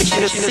keep the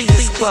section of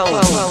seats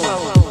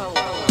closed.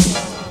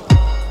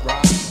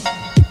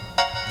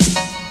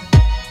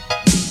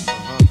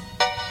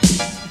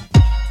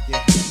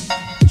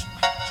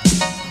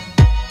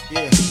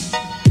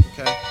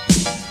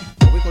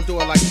 Do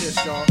it like this,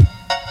 y'all.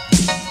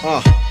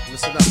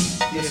 Listen up.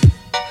 Yeah.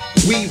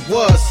 We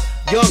was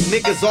young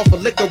niggas off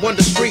of liquor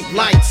under street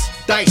lights.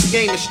 Dice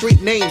game and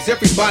street names,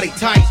 everybody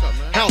tight.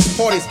 House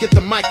parties, get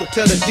the mic or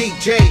tell the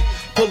DJ.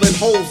 Pulling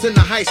holes in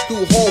the high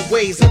school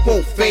hallways, it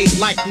won't fade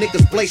like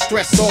niggas blaze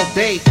stress all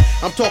day.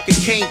 I'm talking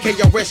Kane,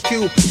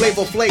 KRSQ,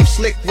 Flavor Flav,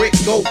 Slick Rick,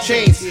 gold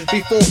chains.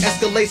 Before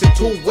escalates in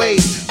 2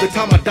 ways, the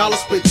time a dollar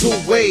split 2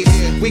 ways.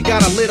 We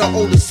got a little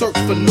older search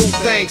for new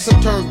things.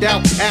 Some turned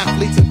out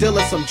athletes and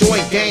dealers, some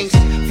joined gangs.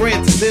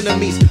 Friends as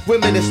enemies,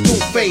 women as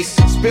two-faced.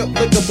 Spilt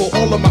liquor for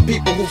all of my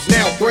people who's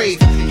now grave.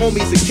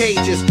 Homies in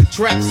cages,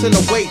 traps in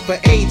a wait for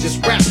ages.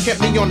 Rap kept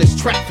me on this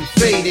track from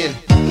fading.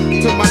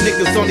 To my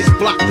niggas on this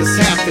block that's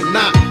half and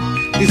not.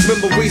 These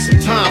memories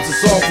sometimes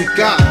is all we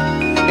got.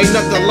 Ain't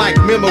nothing like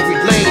memory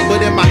lane,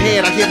 but in my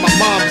head I hear my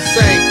mom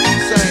sing.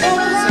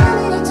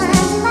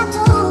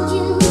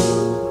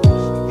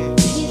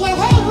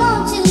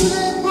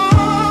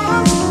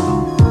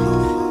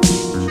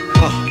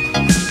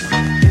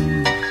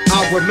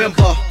 I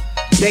remember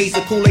days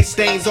of Kool-Aid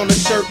stains on the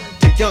shirt.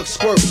 The young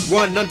squirt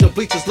run under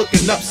bleachers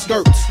looking up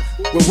skirts.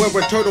 We're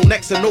wearing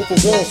turtlenecks and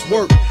overalls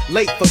work.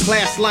 Late for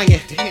class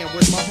lying. Damn,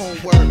 where's my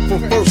homework?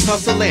 From first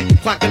hustling,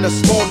 clocking a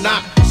small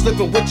knot.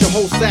 Slipping with your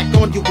whole sack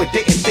on you but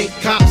didn't think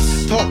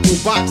cops. Talk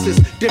through boxes,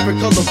 different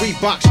color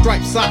Reebok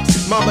striped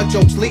socks. Mama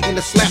jokes leading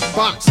the slap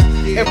box.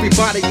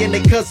 Everybody and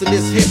their cousin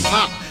is hip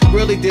hop.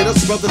 Really did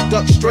us brothers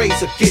duck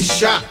strays or get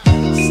shot.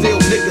 Still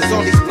niggas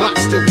on these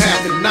blocks still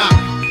having knock.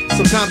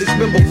 Sometimes these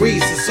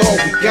memories is all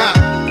we got.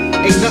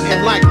 Ain't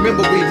nothing like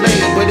memory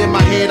lane, but in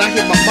my head I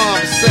hear my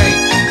mom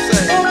say.